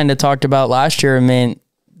we kind of talked about last year.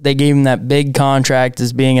 They gave him that big contract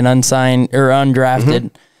as being an unsigned or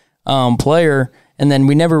undrafted player, and then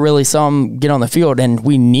we never really saw him get on the field, and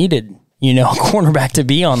we needed a cornerback to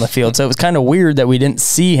be on the field. So it was kind of weird that we didn't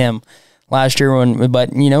see him last year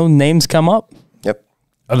but names come up. Yep.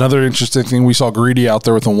 Another interesting thing, we saw Greedy out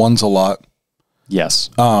there with the ones a lot. Yes.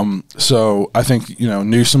 So I think,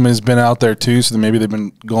 Newsom has been out there too, so maybe they've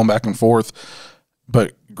been going back and forth.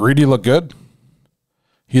 But Greedy looked good.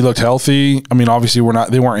 He looked healthy. I mean, obviously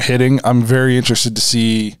they weren't hitting. I'm very interested to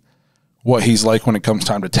see what he's like when it comes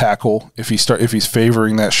time to tackle. If he's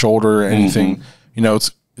favoring that shoulder or anything,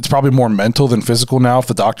 it's probably more mental than physical now if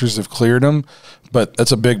the doctors have cleared him. But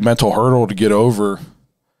that's a big mental hurdle to get over.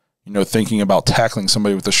 Thinking about tackling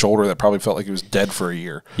somebody with a shoulder that probably felt like he was dead for a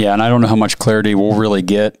year. Yeah, and I don't know how much clarity we'll really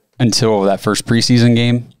get until that first preseason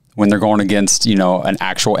game when they're going against, an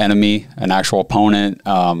actual enemy, an actual opponent,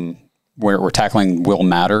 where tackling will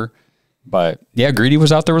matter. But, yeah, Greedy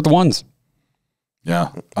was out there with the ones.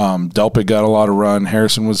 Yeah. Delpit got a lot of run.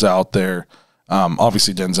 Harrison was out there.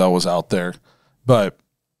 Obviously, Denzel was out there. But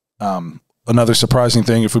another surprising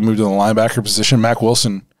thing, if we move to the linebacker position, Mac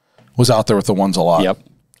Wilson was out there with the ones a lot. Yep.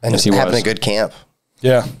 And yes, he's having a good camp.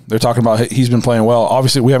 Yeah, they're talking about he's been playing well.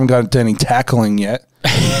 Obviously, we haven't gotten to any tackling yet,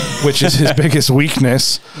 which is his biggest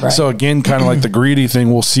weakness. Right. So, again, kind of like the Greedy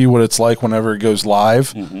thing, we'll see what it's like whenever it goes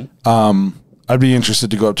live. I'd be interested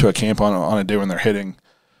to go up to a camp on a day when they're hitting.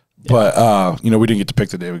 Yeah. But, we didn't get to pick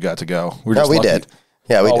the day we got to go. We did.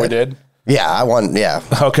 Yeah, we did. Yeah, I won. Yeah.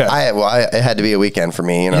 Okay. It had to be a weekend for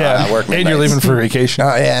me. Yeah. I work midnights. And you're leaving for vacation.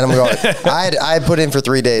 Yeah, and I'm going. I put in for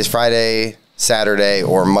 3 days, Friday, Saturday,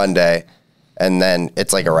 or Monday, and then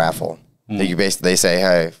it's like a raffle. They say,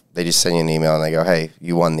 hey, they just send you an email and they go, hey,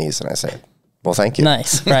 you won these. And I say, well, thank you.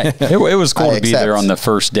 Nice. Right. It was cool to be there on the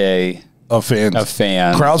first day of fans.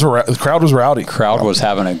 The crowd was rowdy. Crowd was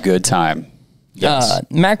having a good time. Yes.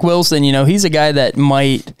 Mac Wilson, he's a guy that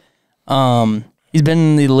might, he's been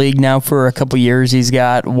in the league now for a couple years. He's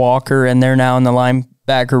got Walker and they're now in the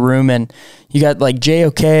linebacker room, and you got like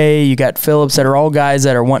JOK, you got Phillips that are all guys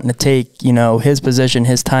that are wanting to take, his position,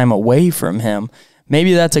 his time away from him.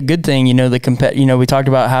 Maybe that's a good thing, we talked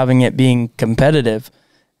about having it being competitive.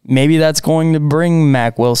 Maybe that's going to bring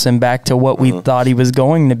Mac Wilson back to what we thought he was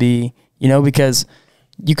going to be, because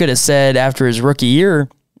you could have said after his rookie year,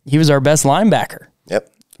 he was our best linebacker. Yep.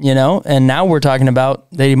 And now we're talking about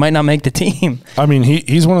that he might not make the team. I mean,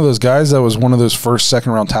 he's one of those guys that was one of those first,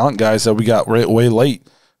 second round talent guys that we got way late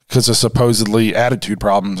because of supposedly attitude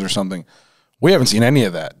problems or something. We haven't seen any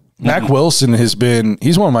of that. Mac Wilson he's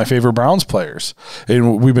one of my favorite Browns players.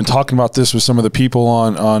 And we've been talking about this with some of the people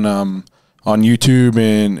on YouTube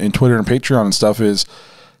and Twitter and Patreon and stuff is,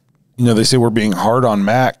 they say we're being hard on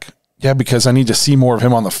Mac. Yeah, because I need to see more of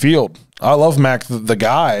him on the field. I love Mac, the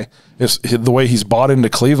guy. It's the way he's bought into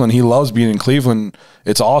Cleveland. He loves being in Cleveland.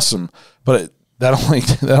 It's awesome. But that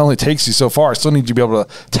only takes you so far. I still need to be able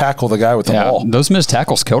to tackle the guy with the ball. Those missed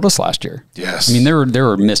tackles killed us last year. Yes. I mean, there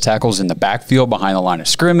were missed tackles in the backfield behind the line of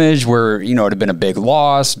scrimmage where, it had been a big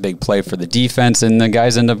loss, big play for the defense, and the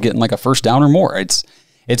guys end up getting like a first down or more.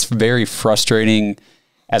 It's very frustrating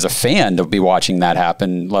as a fan to be watching that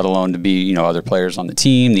happen, let alone to be, other players on the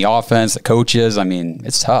team, the offense, the coaches. I mean,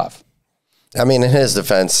 it's tough. I mean, in his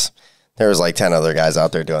defense, there was like 10 other guys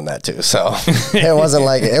out there doing that too. So it wasn't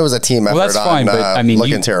like it was a team effort. Well, that's fine, but I mean,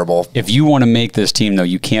 looking terrible. If you want to make this team, though,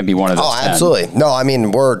 you can't be one of those. Oh, 10. Absolutely. No, I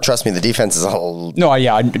mean, trust me, the defense is a whole. No,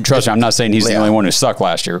 yeah, trust me. I'm not saying he's the only one who sucked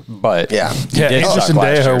last year, but Anderson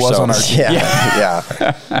Dejo was on our team.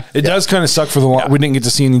 Yeah. It does kind of suck for the long. We didn't get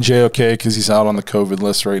to see any JOK because he's out on the COVID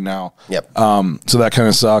list right now. Yep. So that kind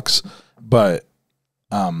of sucks, but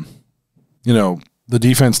the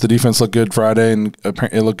defense looked good Friday, and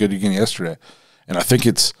it looked good again yesterday. And I think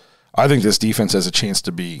this defense has a chance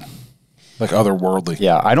to be like otherworldly.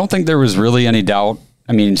 Yeah, I don't think there was really any doubt.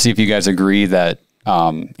 I mean, see if you guys agree that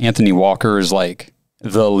Anthony Walker is like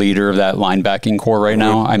the leader of that linebacking core right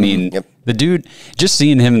now. I mean, the dude, just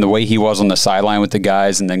seeing him the way he was on the sideline with the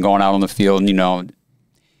guys and then going out on the field,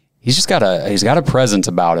 he's got a presence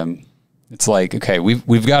about him. It's like, okay,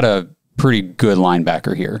 we've got a pretty good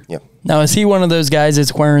linebacker here. Yep. Now, is he one of those guys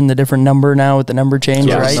that's wearing the different number now with the number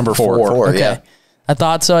change, right? Number 4. Okay. Yeah. I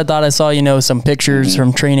thought so. I thought I saw, some pictures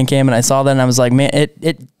from training camp, and I saw that, and I was like, man,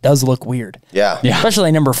 it does look weird. Yeah.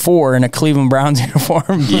 Especially number 4 in a Cleveland Browns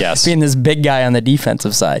uniform. Yes. Being this big guy on the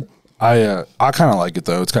defensive side. I kind of like it,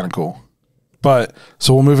 though. It's kind of cool. But,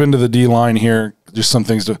 so we'll move into the D-line here. Just some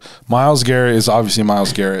things Myles Garrett is obviously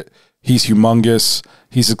Myles Garrett. He's humongous.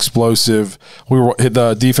 He's explosive.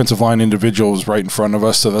 The defensive line individual was right in front of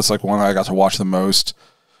us, so that's like one I got to watch the most.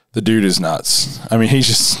 The dude is nuts. I mean, he's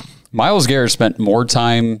just... Myles Garrett spent more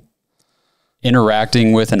time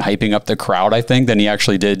interacting with and hyping up the crowd, I think, than he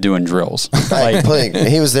actually did doing drills.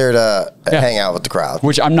 He was there to hang out with the crowd.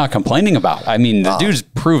 Which I'm not complaining about. I mean, the dude's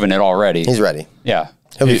proven it already. He's ready. Yeah.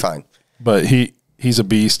 He'll be fine. but he's a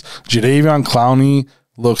beast. Jadeveon Clowney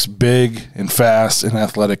looks big and fast and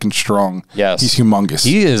athletic and strong. Yes. He's humongous.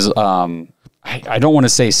 He is, I don't want to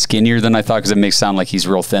say skinnier than I thought because it makes it sound like he's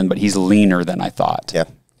real thin, but he's leaner than I thought. Yeah.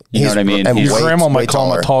 You know what I mean? And Your grandma might call him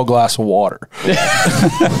taller. a tall glass of water.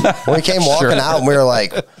 When we came walking out, and we were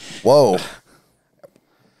like, whoa.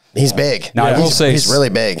 He's big. Now, I will say he's really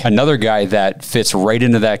big. Another guy that fits right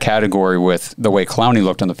into that category with the way Clowney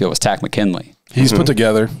looked on the field was Tack McKinley. He's put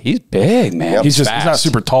together. He's big, man. Yep. He's not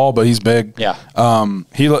super tall, but he's big. Yeah.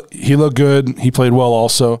 He looked good. He played well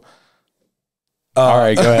also. All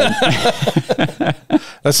right, go ahead.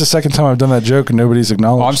 That's the second time I've done that joke and nobody's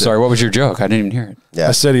acknowledged Oh, I'm it. sorry. What was your joke? I didn't even hear it. Yeah.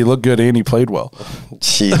 I said he looked good and he played well.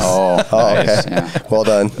 Jeez. Nice, okay. yeah. Well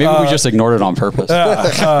done. Maybe we just ignored it on purpose.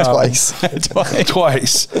 Twice.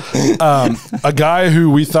 Twice. A guy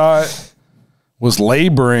who we thought was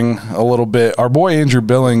laboring a little bit, our boy Andrew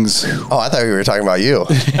Billings. Oh, I thought we were talking about you.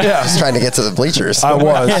 Yeah. Just trying to get to the bleachers. I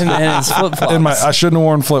was. and his flip-flops. I shouldn't have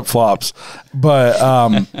worn flip-flops.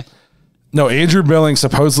 But no, Andrew Billings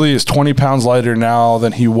supposedly is 20 pounds lighter now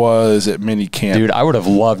than he was at minicamp. Dude, I would have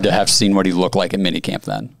loved to have seen what he looked like at minicamp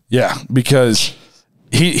then. Yeah, because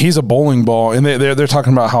he's a bowling ball, and they're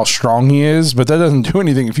talking about how strong he is, but that doesn't do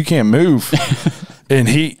anything if you can't move.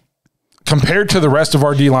 And compared to the rest of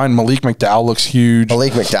our D line, Malik McDowell looks huge.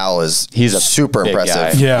 Malik McDowell is He's a super big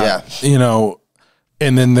impressive. guy. Yeah, you know,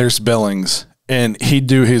 and then there's Billings, and he'd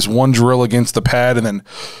do his one drill against the pad, and then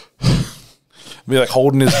be like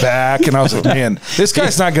holding his back, and I was like, man, this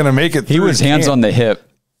guy's not going to make it. He was hands on the hip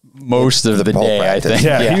most of the bowl day, practice. I think.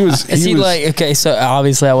 Yeah, he was. Is he like, okay, so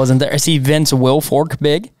obviously I wasn't there. Is he Vince Wilfork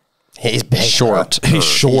big? He's big. Short. bro. He's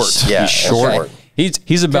short. Yeah, He's short. okay.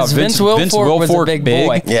 He's about 'Cause Vince Vince Wilfork was a big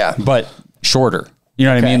boy. Yeah. but shorter. You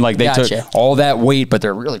know what I Okay, mean? Like they gotcha. took all that weight, but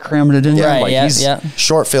they're really cramming it in there. Right, Like yeah, he's, yeah.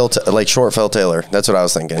 Short Phil Taylor. That's what I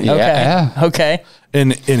was thinking. Yeah. Okay. Yeah. Okay.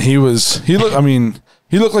 and he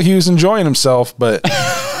looked like he was enjoying himself, but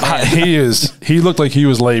he looked like he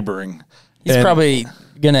was laboring. He's And- probably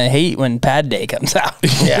going to hate when pad day comes out.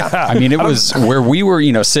 Yeah. I mean, it was where we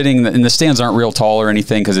were, sitting, and the stands aren't real tall or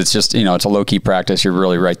anything because it's just, it's a low key practice. You're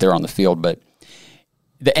really right there on the field, but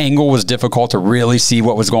the angle was difficult to really see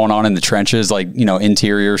what was going on in the trenches, like,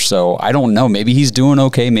 interior. So I don't know. Maybe he's doing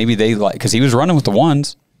okay. Maybe they because he was running with the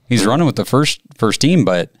ones. He's running with the first team,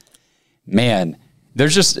 but man,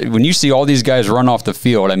 there's just, when you see all these guys run off the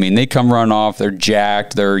field, I mean, they come run off, they're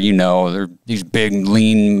jacked, they're these big,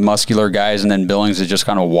 lean, muscular guys, and then Billings is just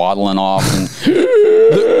kind of waddling off. And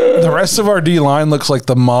The rest of our D line looks like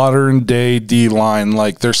the modern day D line.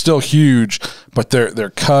 Like they're still huge, but they're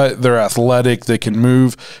cut, they're athletic, they can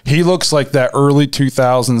move. He looks like that early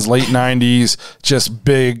 2000s, late 90s, just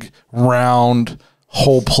big, round,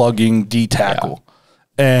 hole plugging D tackle.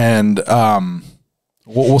 And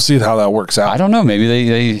we'll see how that works out. I don't know. Maybe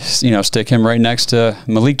they stick him right next to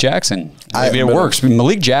Malik Jackson. Maybe it works.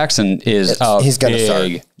 Malik Jackson is He's gonna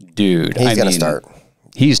big dude. He's going to start.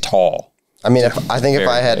 He's tall. I mean, if I Very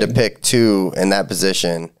had to big. pick two in that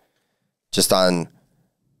position, just on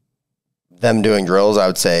them doing drills, I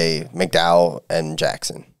would say McDowell and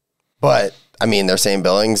Jackson. But I mean, they're saying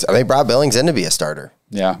Billings. They brought Billings in to be a starter.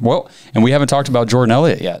 Yeah. Well, and we haven't talked about Jordan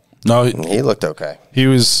Elliott yet. No, He looked okay. he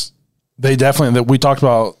was. They definitely that we talked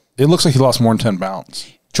about. It looks like he lost more than 10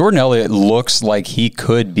 pounds. Jordan Elliott looks like he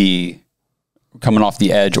could be coming off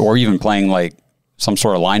the edge or even playing like some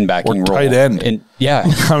sort of linebacking Or role. tight end. And yeah.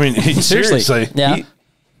 I mean, seriously. Yeah.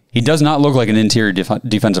 He does not look like an interior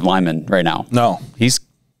defensive lineman right now. No, He's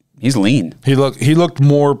lean. he looked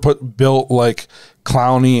more built like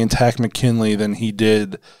Clowney and Tack McKinley than he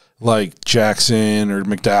did like Jackson or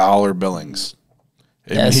McDowell or Billings.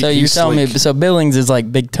 I Yeah, mean, so you he's tell me, sleek. so Billings is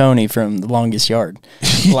like Big Tony from The Longest Yard.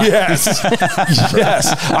 Yes,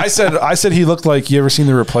 yes. I said he looked like, you ever seen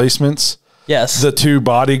The Replacements? Yes. The two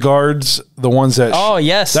bodyguards, the ones that. Oh,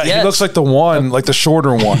 yes, He yes. looks like the one, like the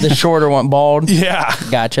shorter one. The shorter one, bald. Yeah,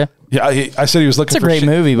 Gotcha. yeah. I said he was looking It's a for. great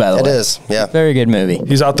movie, by the It way. is. Yeah. Very good movie.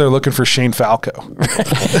 He's out there looking for Shane Falco.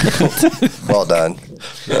 Well done.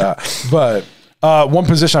 Yeah, but one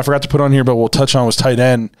position I forgot to put on here, but we'll touch on was tight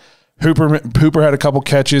end. Hooper had a couple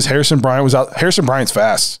catches. Harrison Bryant was out. Harrison Bryant's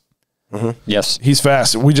fast. Yes. He's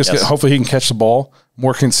fast. We just Yes. hopefully he can catch the ball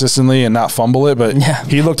more consistently and not fumble it. But Yeah.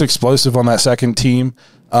 he looked explosive on that second team.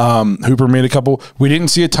 Hooper made a couple. We didn't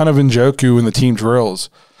see a ton of Njoku in the team drills,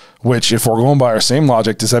 which if we're going by our same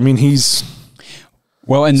logic, does that mean he's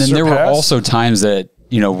Well, and then there were surpassed? also times that,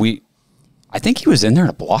 I think he was in there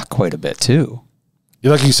to block quite a bit too.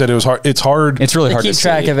 like you said, it was hard. It's hard. It's really They hard keep to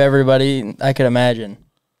track see. of everybody, I could imagine.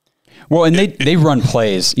 Well, and they run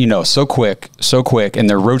plays, so quick, and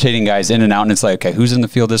they're rotating guys in and out, and it's like, okay, who's in the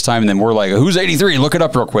field this time? And then we're like, who's 83? Look it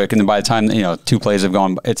up real quick. And then by the time, 2 plays have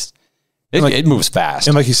gone, it moves fast.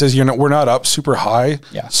 And like he says, we're not up super high.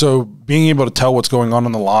 Yeah. So being able to tell what's going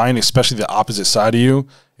on the line, especially the opposite side of you,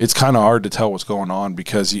 it's kind of hard to tell what's going on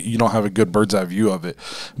because you don't have a good bird's eye view of it.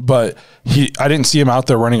 But I didn't see him out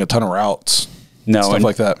there running a ton of routes. No, stuff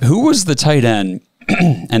like that. Who was the tight end?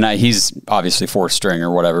 And he's obviously 4th string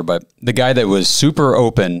or whatever, but the guy that was super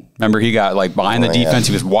open, remember he got like behind the defense,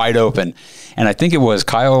 he was wide open. And I think it was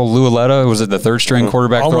Kyle Lualeta, was it the 3rd string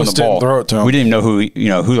quarterback throwing the ball? Throw it to him. We didn't even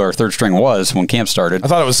know who our 3rd string was when camp started. I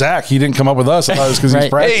thought it was Zach. He didn't come up with us. I thought it was because he's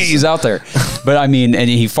practicing. Hey, he's out there. But I mean, and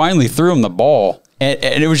he finally threw him the ball.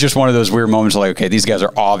 And it was just one of those weird moments like, okay, these guys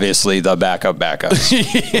are obviously the backup.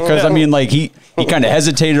 Because, I mean, like, he kind of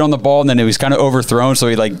hesitated on the ball, and then it was kind of overthrown, so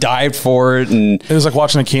he, like, dived for it. And it was like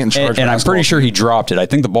watching a Canton charge. And I'm pretty sure he dropped it. I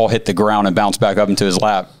think the ball hit the ground and bounced back up into his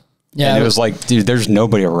lap. Yeah. And it was like, dude, there's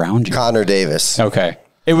nobody around you. Connor Davis. Okay.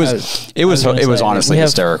 It was honestly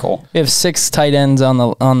hysterical. We have 6 tight ends on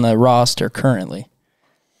the roster currently.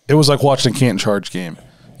 It was like watching a Canton charge game.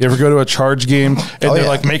 You ever go to a charge game and they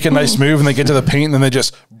like make a nice move and they get to the paint and then they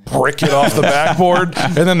just brick it off the backboard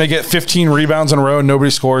and then they get 15 rebounds in a row and nobody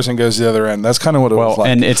scores and goes to the other end. That's kind of what it was like.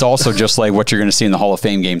 And it's also just like what you're going to see in the Hall of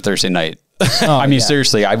Fame game Thursday night.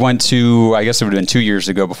 Seriously, I went to, I guess it would have been 2 years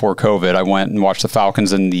ago before COVID. I went and watched the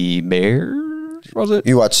Falcons and the Bears. Was it?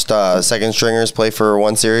 You watched second stringers play for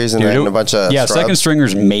one series and then a bunch of scrubs? Second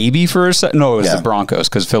stringers maybe for a second. No, it was the Broncos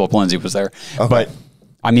because Philip Lindsay was there. Okay. But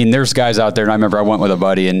I mean, there's guys out there, and I remember I went with a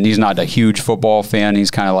buddy, and he's not a huge football fan.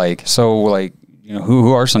 He's kind of like,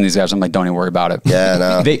 who are some of these guys? I'm like, don't even worry about it. Yeah,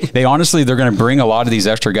 no. They honestly, they're going to bring a lot of these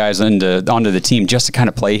extra guys onto the team just to kind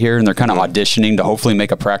of play here, and they're kind of auditioning to hopefully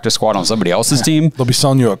make a practice squad on somebody else's team. They'll be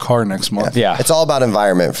selling you a car next month. Yeah. It's all about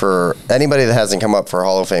environment for anybody that hasn't come up for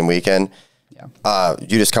Hall of Fame weekend. Yeah.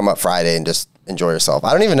 You just come up Friday and just enjoy yourself.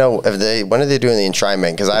 I don't even know when are they doing the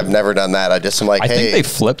enshrinement because I've never done that. I think they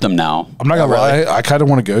flipped them now. I'm not gonna lie. I kind of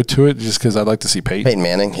want to go to it just because I'd like to see Peyton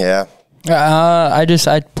Manning. Yeah.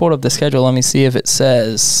 I pulled up the schedule. Let me see if it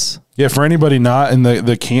says. Yeah, for anybody not in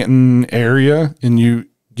the Canton area and you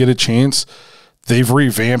get a chance, they've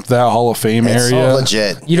revamped that Hall of Fame area. So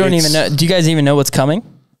legit. You don't even know. Do you guys even know what's coming?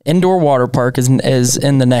 Indoor water park is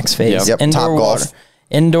in the next phase. Yep. Indoor Topgolf.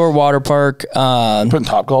 Indoor water park, putting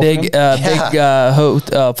Topgolf big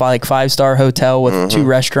 5-star hotel with 2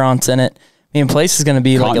 restaurants in it. I mean, place is going to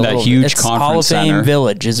be like a huge conference Hall of Fame center.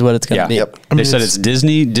 Village is what it's going to be. Yep. They said it's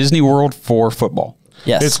Disney World for football.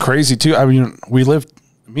 Yes, it's crazy too. I mean,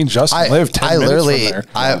 Justin lived 10 minutes from there.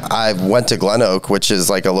 I went to Glen Oak, which is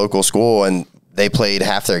like a local school, and they played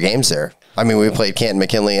half their games there. I mean, we played Canton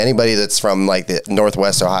McKinley. Anybody that's from like the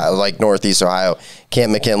Northwest Ohio, like Northeast Ohio,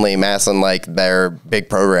 Canton McKinley, Massillon, like their big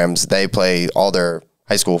programs, they play all their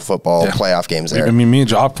high school football playoff games there. I mean, me and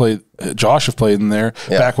Josh have played in there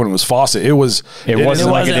back when it was Fawcett. It wasn't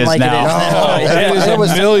like it is now. It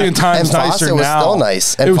was a million times nicer now. And Fawcett was still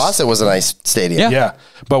nice. And Fawcett was a nice stadium. Yeah.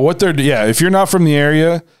 But if you're not from the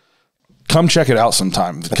area, come check it out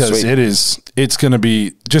sometime because it's going to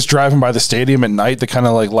be just driving by the stadium at night. They kind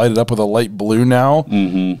of like light it up with a light blue now.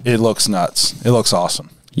 Mm-hmm. It looks nuts. It looks awesome.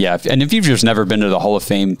 Yeah. And if you've just never been to the Hall of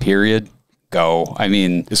Fame period, go. I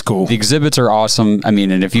mean, it's cool. The exhibits are awesome. I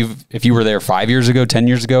mean, and if you were there 5 years ago, 10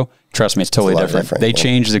 years ago, trust me, it's totally different. They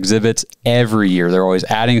change the exhibits every year. They're always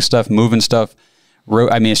adding stuff, moving stuff.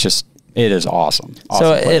 I mean, it is awesome.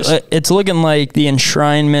 So it's looking like the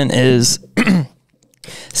enshrinement is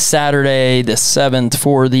Saturday the 7th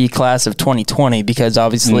for the class of 2020 because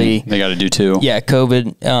obviously they got to do 2. Yeah,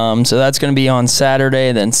 COVID. So that's going to be on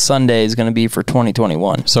Saturday. Then Sunday is going to be for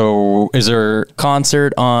 2021. So is there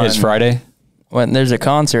concert on? It's Friday. When there's a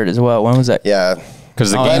concert as well. When was that? Yeah.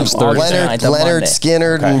 Because the game's Thursday. Leonard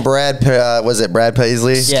Skinner and Brad. Was it Brad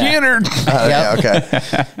Paisley? Skinner. Yeah. Okay.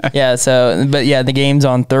 Yeah. So, but yeah, the game's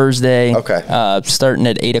on Thursday. Okay. Starting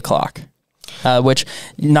at 8:00. Which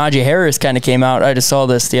Najee Harris kind of came out. I just saw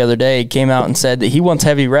this the other day. Came out and said that he wants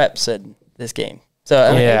heavy reps at this game.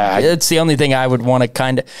 So it's the only thing I would want to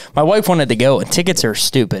kind of. My wife wanted to go, and tickets are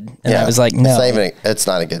stupid. And I was like, no, it's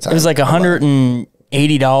not a good time. It was like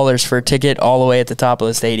 $180 for a ticket all the way at the top of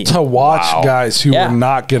the stadium to watch guys who were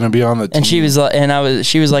not going to be on the team. And she was like,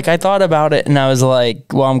 she was like, I thought about it, and I was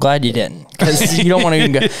like, well, I'm glad you didn't because you don't want to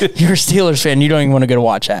even go. You're a Steelers fan, you don't even want to go to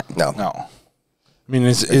watch that. No. I mean,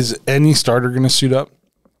 is any starter going to suit up?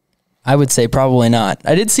 I would say probably not.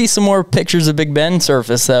 I did see some more pictures of Big Ben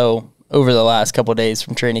surface, though, over the last couple of days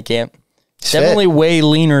from training camp. Definitely way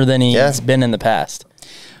leaner than he's been in the past.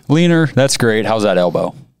 Leaner, that's great. How's that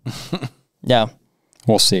elbow? Yeah.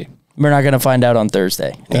 We'll see. We're not going to find out on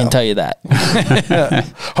Thursday. I can tell you that.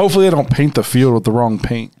 Hopefully they don't paint the field with the wrong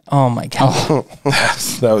paint. Oh, my God.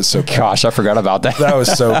 That was so bad. Gosh, I forgot about that. That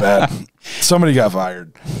was so bad. Somebody got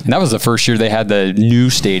fired. And that was the first year they had the new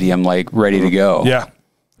stadium like ready to go. Yeah.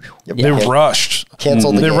 They rushed.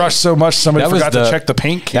 Canceled the They game. rushed so much somebody That was forgot to check the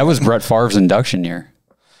paint can. That was Brett Favre's induction year.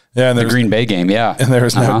 Yeah, and The there's Green Bay game, yeah. and there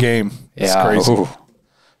was no game. It's Yeah. crazy. Ooh.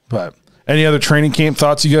 But any other training camp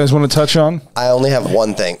thoughts you guys want to touch on? I only have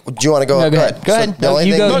one thing. Do you want to go? No, go ahead. Go ahead. The only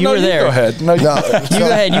You thing- go. You were there. Go ahead. No, No, You go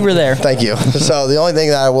ahead. You were there. Thank you. So the only thing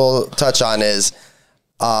that I will touch on is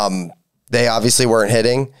they obviously weren't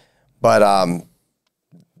hitting, but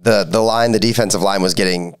the defensive line was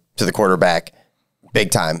getting to the quarterback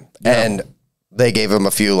big time. Yeah. And they gave him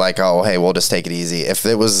a few like, oh, hey, we'll just take it easy. If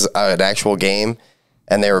it was an actual game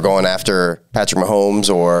and they were going after Patrick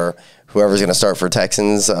Mahomes or whoever's going to start for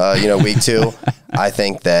Texans, week 2, I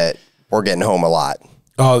think that we're getting home a lot.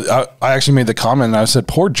 I actually made the comment and I said,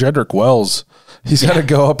 poor Jedrick Wells. He's got to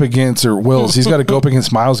go up against, or Wills, he's got to go up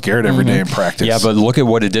against Myles Garrett every day in practice. Yeah, but look at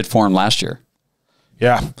what it did for him last year.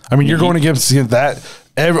 Yeah. I mean, you're going against that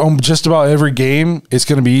just about every game. It's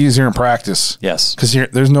going to be easier in practice. Yes. Because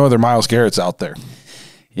there's no other Myles Garrett's out there.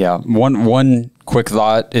 Yeah. One quick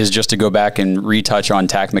thought is just to go back and retouch on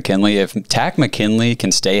Tack McKinley. If Tack McKinley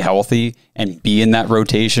can stay healthy and be in that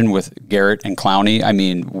rotation with Garrett and Clowney, I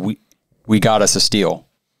mean, we got us a steal.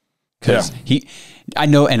 Because I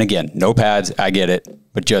know, and again, no pads, I get it,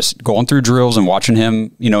 but just going through drills and watching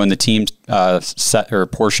him, in the team set or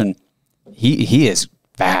portion, he is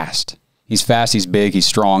fast. He's fast, he's big, he's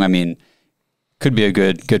strong. I mean, could be a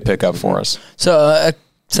good pickup for us. So,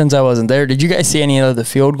 since I wasn't there, did you guys see any of the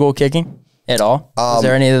field goal kicking at all? Was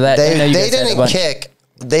there any of that? They didn't kick.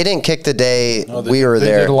 They didn't kick the day we were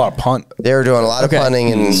there. They did a lot of punt. They were doing a lot of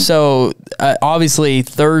punting. And so, obviously,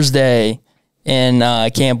 Thursday in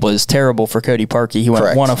camp was terrible for Cody Parkey. He went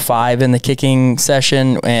Correct. 1 of 5 in the kicking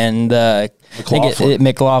session, and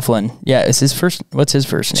McLaughlin. Yeah, is his first. What's his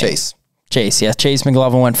first name? Chase. Yeah, Chase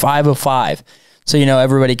McLaughlin went 5 of 5. So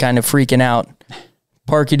everybody kind of freaking out.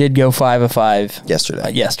 Parkey did go 5 of 5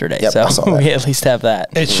 yesterday. Yep, so we at least have that.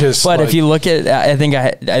 It's just. But if you look at, I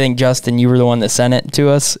think Justin, you were the one that sent it to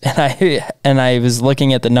us, and I was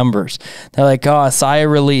looking at the numbers. They're like, sigh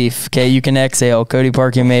of relief. Okay, you can exhale. Cody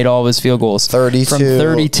Parkey made all of his field goals. 32. From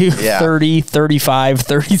 32, 30, 35,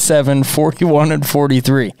 37, 41, and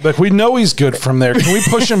 43. Like, we know he's good from there. Can we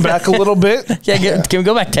push him back a little bit? Yeah, can we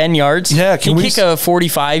go back 10 yards? Yeah, can we kick a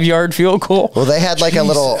 45-yard field goal? Well, they had like a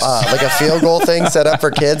little, like a field goal thing set up for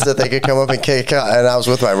kids that they could come up and kick. And I was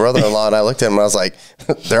with my brother-in-law, and I looked at him and I was like,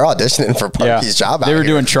 they're auditioning for Parkey's job out They were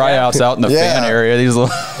here. doing tryouts out in the fan area. These little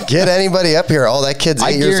Get anybody up here. Oh, that kid's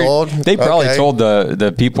 8 years old. They probably told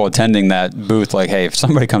the people attending that booth, like, hey, if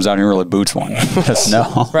somebody comes out here and really boots one, let us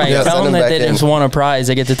know. Right, Yeah, tell send them them that back they in. just won a prize.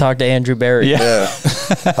 They get to talk to Andrew Berry. Yeah.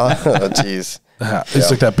 Oh, jeez. It's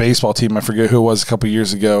like that baseball team. I forget who it was a couple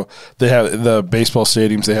years ago. They have the baseball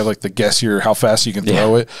stadiums. They have like the guess your how fast you can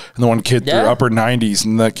throw it. And the one kid threw upper 90s,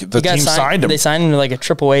 and the team signed him. They signed him to like a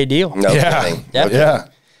AAA deal. No kidding. Yep. Yeah.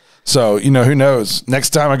 So, who knows? Next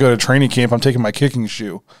time I go to training camp, I'm taking my kicking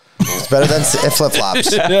shoe. It's better than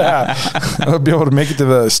flip-flops. Yeah. I'll be able to make it to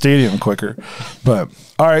the stadium quicker. But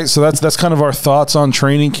all right, so that's kind of our thoughts on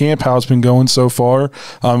training camp, how it's been going so far.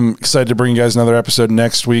 I'm excited to bring you guys another episode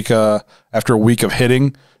next week after a week of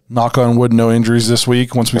hitting. Knock on wood, no injuries this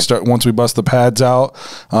week. Once we bust the pads out,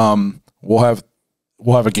 we'll have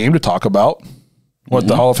a game to talk about.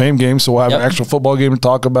 The Hall of Fame game, so we'll have an actual football game to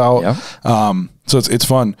talk about. Yep. So it's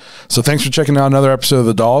fun. So thanks for checking out another episode of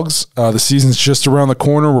the Dawgs. The season's just around the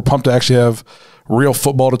corner. We're pumped to actually have real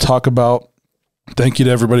football to talk about. Thank you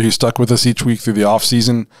to everybody who stuck with us each week through the off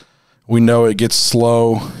season. We know it gets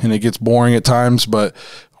slow and it gets boring at times, but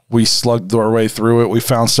we slugged our way through it. We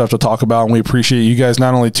found stuff to talk about, and we appreciate you guys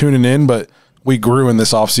not only tuning in, but we grew in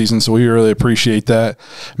this offseason, so we really appreciate that.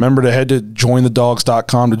 Remember to head to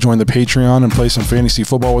jointhedawgs.com to join the Patreon and play some fantasy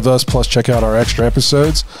football with us, plus check out our extra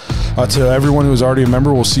episodes. To everyone who's already a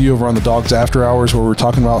member, we'll see you over on the Dogs After Hours, where we're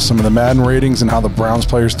talking about some of the Madden ratings and how the Browns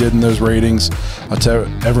players did in those ratings. To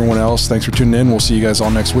everyone else, thanks for tuning in. We'll see you guys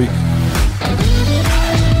all next week.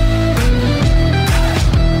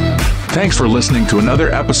 Thanks for listening to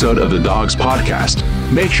another episode of the Dawgs Podcast.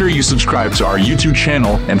 Make sure you subscribe to our YouTube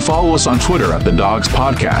channel and follow us on Twitter at the Dawgs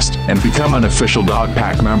Podcast, and become an official Dog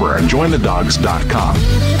Pack member at jointhedawgs.com.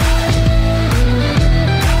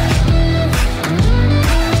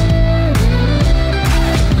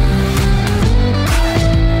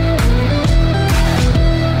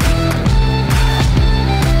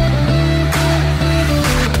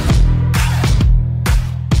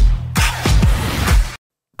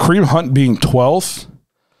 Kareem Hunt being 12th,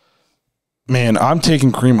 man, I'm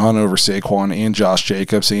taking Kareem Hunt over Saquon and Josh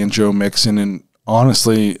Jacobs and Joe Mixon. And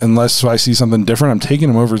honestly, unless I see something different, I'm taking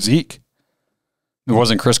him over Zeke.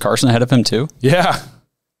 Wasn't Chris Carson ahead of him too? Yeah.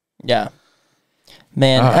 Yeah.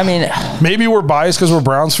 Man, I mean, maybe we're biased because we're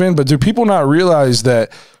Browns fan, but do people not realize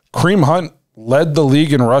that Kareem Hunt led the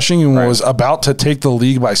league in rushing and was about to take the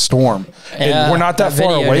league by storm? And we're not that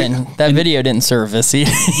far away. That video didn't serve us.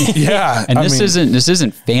 Yeah. And this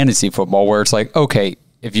isn't fantasy football where it's like, okay,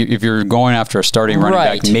 if you're going after a starting running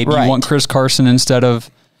back, maybe you want Chris Carson instead of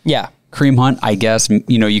Kareem Hunt. I guess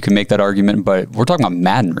you can make that argument, but we're talking about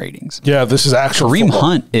Madden ratings. Yeah, this is actual Kareem football.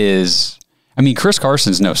 Hunt is. I mean, Chris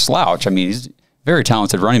Carson's no slouch. I mean, he's a very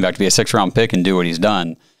talented running back to be a 6th-round pick and do what he's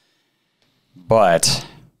done. But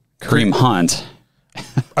Kareem Hunt.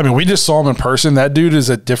 I mean, we just saw him in person. That dude is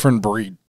a different breed.